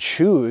 You didn't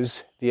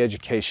choose the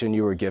education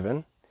you were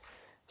given.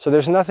 So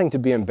there's nothing to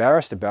be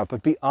embarrassed about,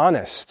 but be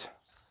honest.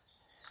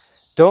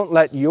 Don't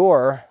let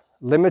your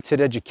limited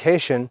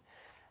education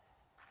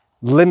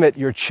limit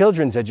your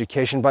children's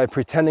education by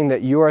pretending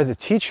that you are the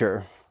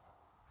teacher.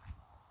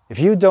 If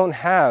you don't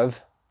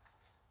have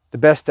the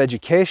best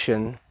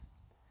education,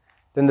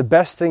 then the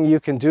best thing you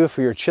can do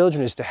for your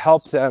children is to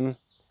help them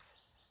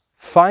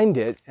find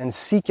it and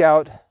seek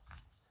out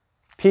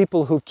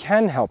people who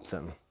can help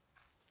them.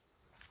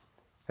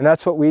 And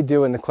that's what we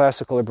do in the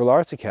Classical Liberal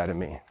Arts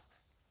Academy.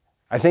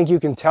 I think you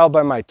can tell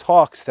by my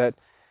talks that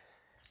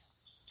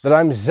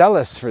I'm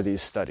zealous for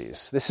these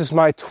studies. This is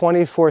my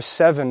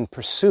 24/7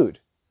 pursuit.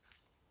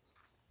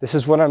 This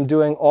is what I'm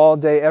doing all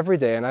day, every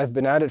day, and I've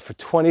been at it for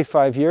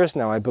 25 years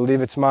now. I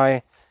believe it's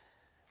my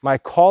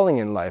calling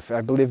in life.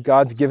 I believe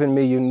God's given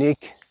me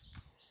unique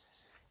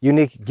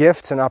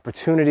gifts and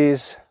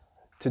opportunities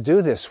to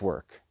do this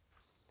work.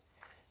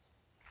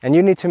 And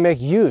you need to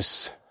make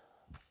use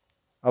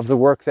of the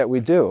work that we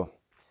do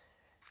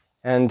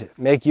and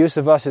make use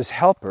of us as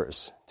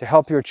helpers to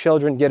help your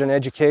children get an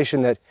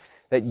education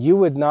that you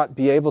would not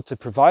be able to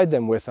provide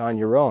them with on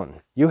your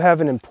own. You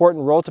have an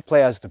important role to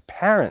play as the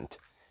parent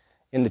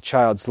in the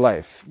child's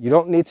life. You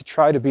don't need to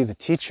try to be the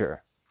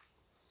teacher.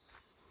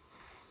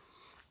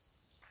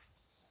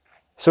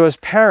 So as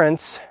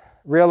parents,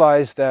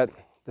 realize that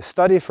the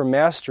study for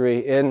mastery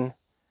in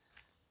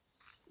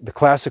the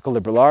classical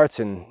liberal arts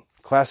and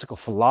classical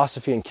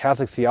philosophy and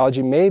Catholic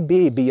theology may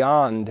be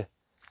beyond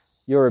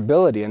your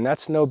ability, and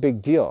that's no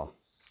big deal.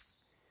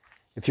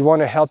 If you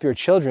want to help your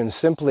children,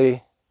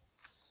 simply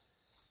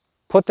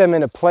put them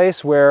in a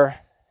place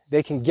where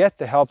they can get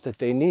the help that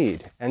they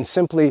need and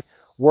simply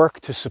work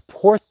to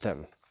support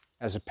them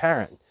as a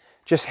parent.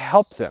 Just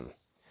help them.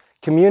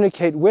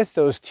 Communicate with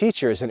those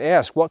teachers and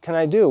ask, what can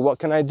I do? What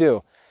can I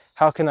do?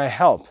 How can I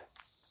help?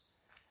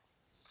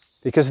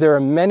 Because there are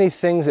many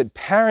things that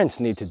parents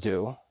need to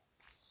do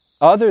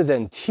other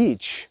than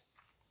teach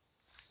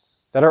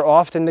that are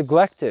often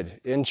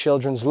neglected in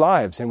children's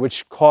lives and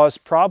which cause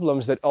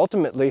problems that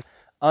ultimately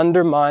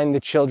undermine the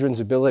children's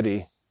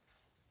ability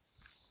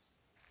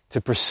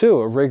to pursue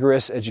a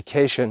rigorous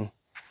education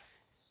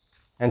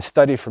and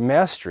study for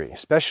mastery,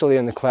 especially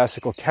in the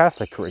classical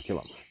Catholic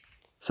curriculum.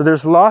 So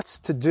there's lots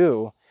to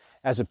do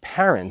as a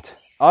parent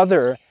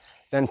other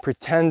than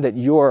pretend that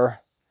you're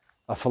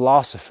a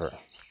philosopher.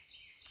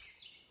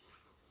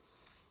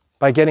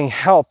 By getting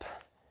help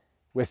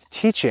with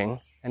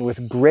teaching and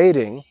with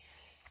grading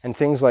and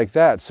things like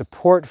that,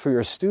 support for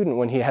your student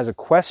when he has a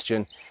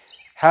question,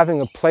 having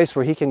a place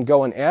where he can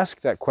go and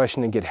ask that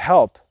question and get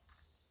help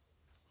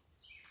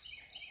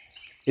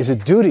is a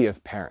duty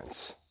of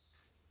parents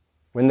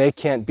when they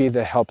can't be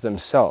the help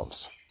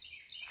themselves.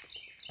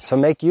 So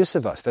make use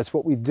of us. That's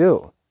what we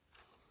do.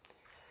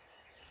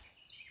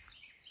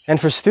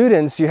 And for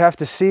students, you have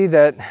to see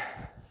that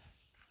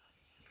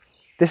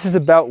this is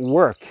about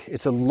work.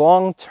 It's a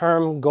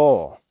long-term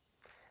goal.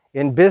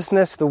 In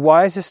business, the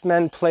wisest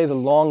men play the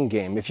long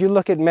game. If you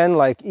look at men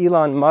like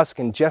Elon Musk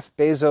and Jeff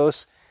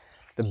Bezos,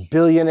 the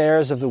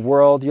billionaires of the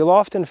world, you'll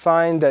often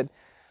find that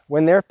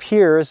when their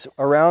peers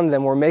around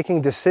them were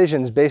making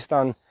decisions based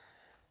on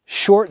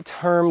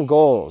short-term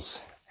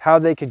goals, how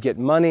they could get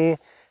money,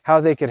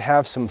 how they could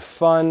have some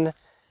fun,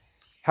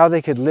 how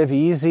they could live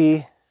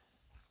easy,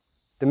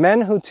 the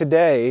men who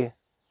today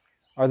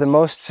are the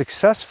most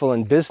successful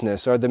in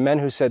business are the men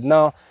who said,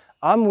 no,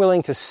 I'm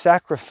willing to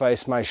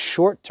sacrifice my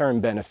short-term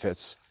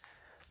benefits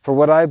for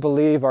what I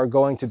believe are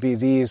going to be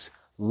these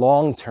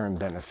long-term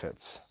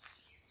benefits.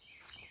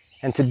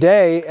 And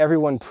today,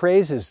 everyone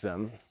praises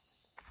them,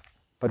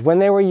 but when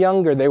they were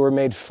younger, they were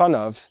made fun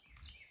of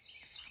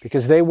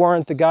because they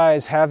weren't the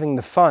guys having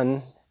the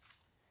fun,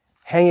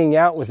 hanging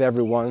out with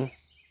everyone,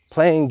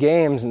 playing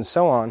games and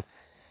so on.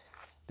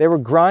 They were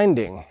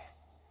grinding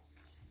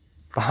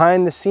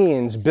behind the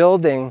scenes,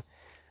 building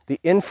the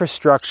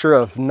infrastructure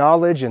of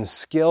knowledge and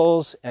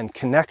skills and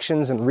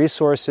connections and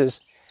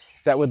resources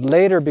that would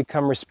later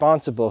become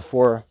responsible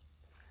for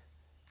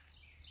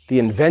the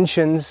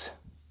inventions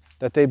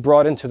that they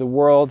brought into the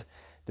world,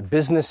 the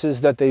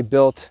businesses that they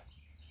built,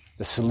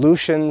 the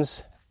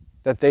solutions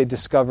that they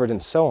discovered,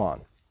 and so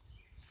on.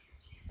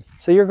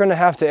 So you're going to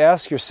have to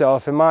ask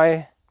yourself, am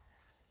I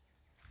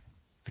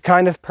the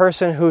kind of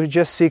person who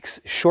just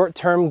seeks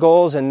short-term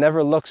goals and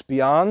never looks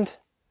beyond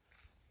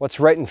what's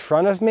right in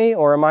front of me?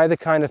 Or am I the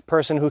kind of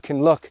person who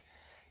can look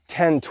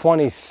 10,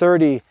 20,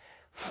 30,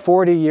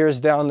 40 years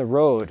down the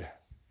road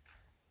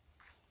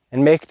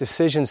and make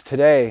decisions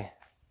today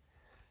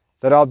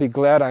that I'll be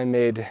glad I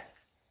made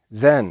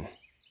then?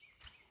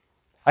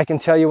 I can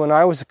tell you, when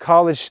I was a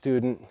college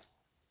student,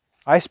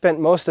 I spent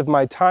most of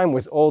my time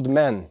with old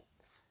men.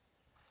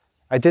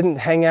 I didn't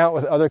hang out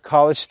with other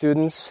college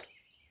students.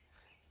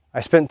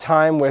 I spent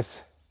time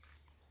with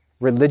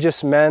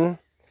religious men.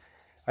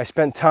 I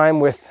spent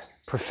time with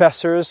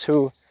professors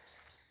who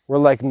were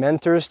like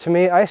mentors to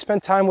me. I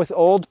spent time with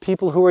old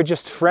people who were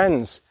just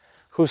friends,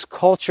 whose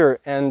culture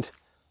and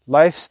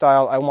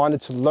lifestyle I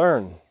wanted to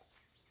learn.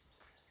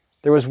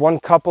 There was one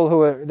couple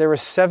they were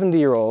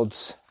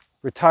 70-year-olds,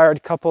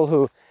 retired couple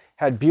who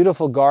had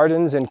beautiful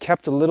gardens and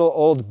kept a little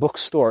old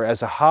bookstore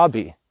as a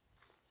hobby.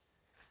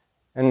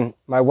 And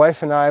my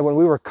wife and I, when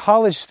we were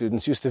college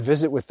students, used to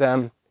visit with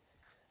them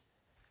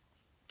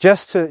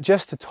just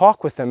to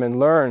talk with them and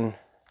learn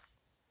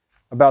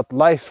about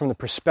life from the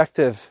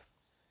perspective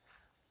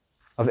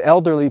of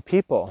elderly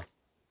people,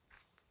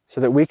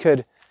 so that we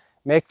could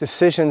make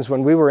decisions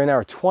when we were in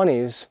our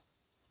 20s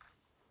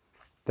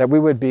that we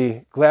would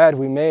be glad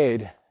we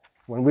made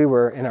when we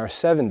were in our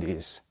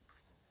 70s.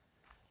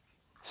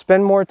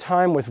 Spend more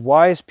time with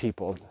wise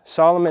people.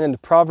 Solomon in the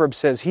Proverbs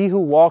says, "He who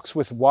walks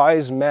with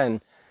wise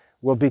men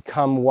will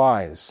become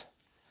wise."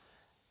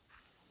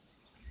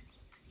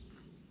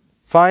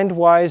 Find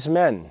wise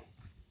men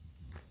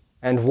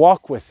and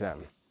walk with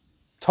them.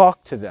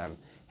 Talk to them,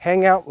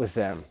 hang out with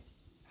them,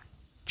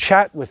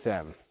 chat with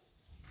them.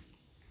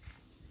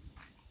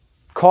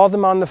 Call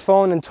them on the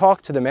phone and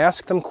talk to them,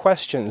 ask them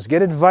questions,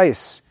 get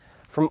advice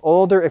from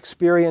older,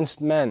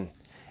 experienced men.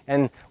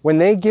 And when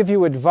they give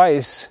you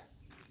advice,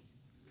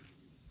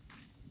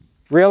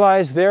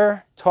 realize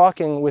they're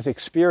talking with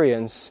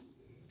experience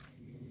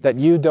that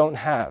you don't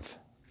have.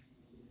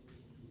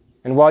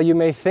 And while you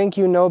may think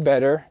you know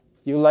better,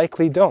 you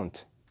likely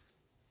don't.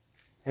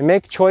 And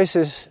make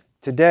choices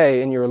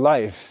today in your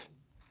life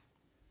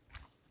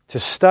to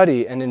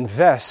study and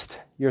invest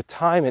your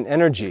time and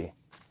energy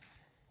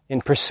in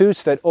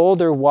pursuits that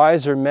older,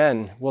 wiser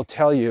men will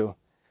tell you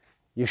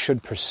you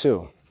should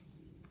pursue.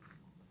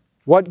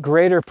 What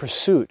greater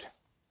pursuit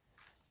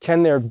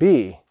can there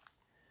be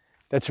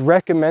that's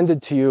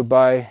recommended to you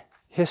by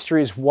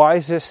history's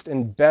wisest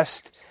and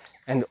best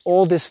and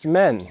oldest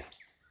men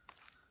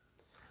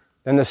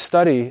than the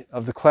study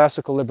of the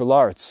classical liberal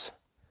arts,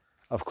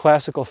 of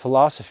classical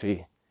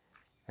philosophy,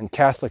 and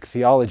Catholic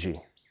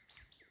theology?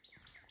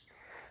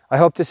 I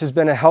hope this has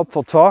been a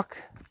helpful talk.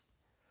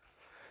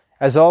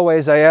 As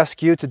always, I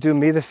ask you to do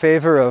me the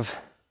favor of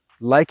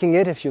liking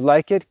it if you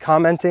like it,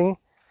 commenting,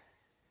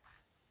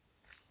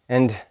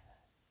 and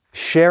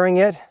sharing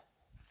it.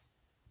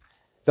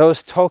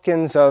 Those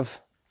tokens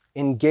of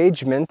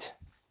engagement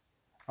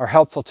are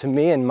helpful to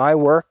me in my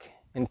work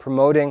in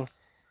promoting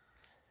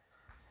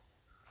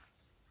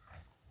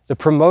the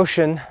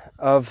promoting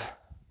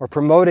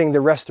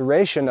the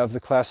restoration of the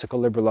classical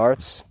liberal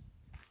arts.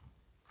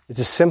 It's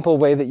a simple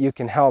way that you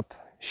can help.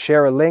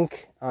 Share a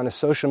link on a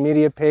social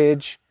media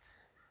page,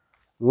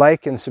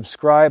 like and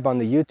subscribe on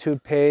the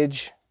YouTube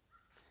page.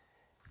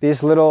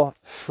 These little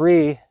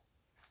free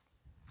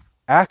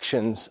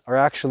actions are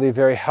actually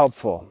very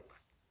helpful.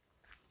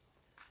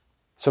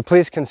 So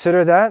please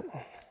consider that.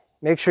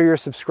 Make sure you're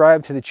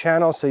subscribed to the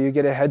channel so you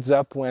get a heads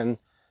up when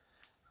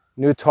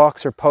new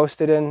talks are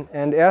posted,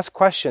 and ask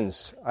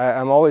questions.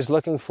 I'm always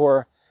looking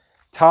for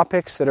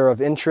topics that are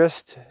of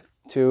interest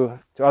to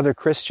other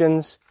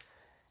Christians,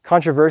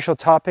 controversial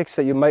topics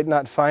that you might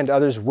not find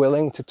others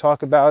willing to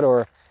talk about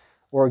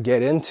or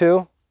get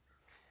into,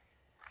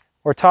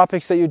 or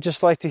topics that you'd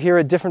just like to hear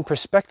a different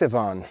perspective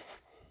on.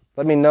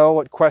 Let me know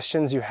what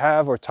questions you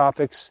have or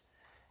topics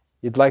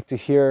you'd like to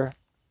hear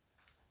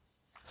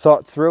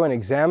thought through and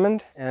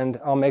examined, and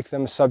I'll make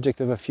them a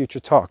subject of a future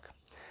talk.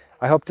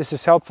 I hope this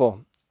is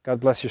helpful. God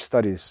bless your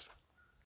studies.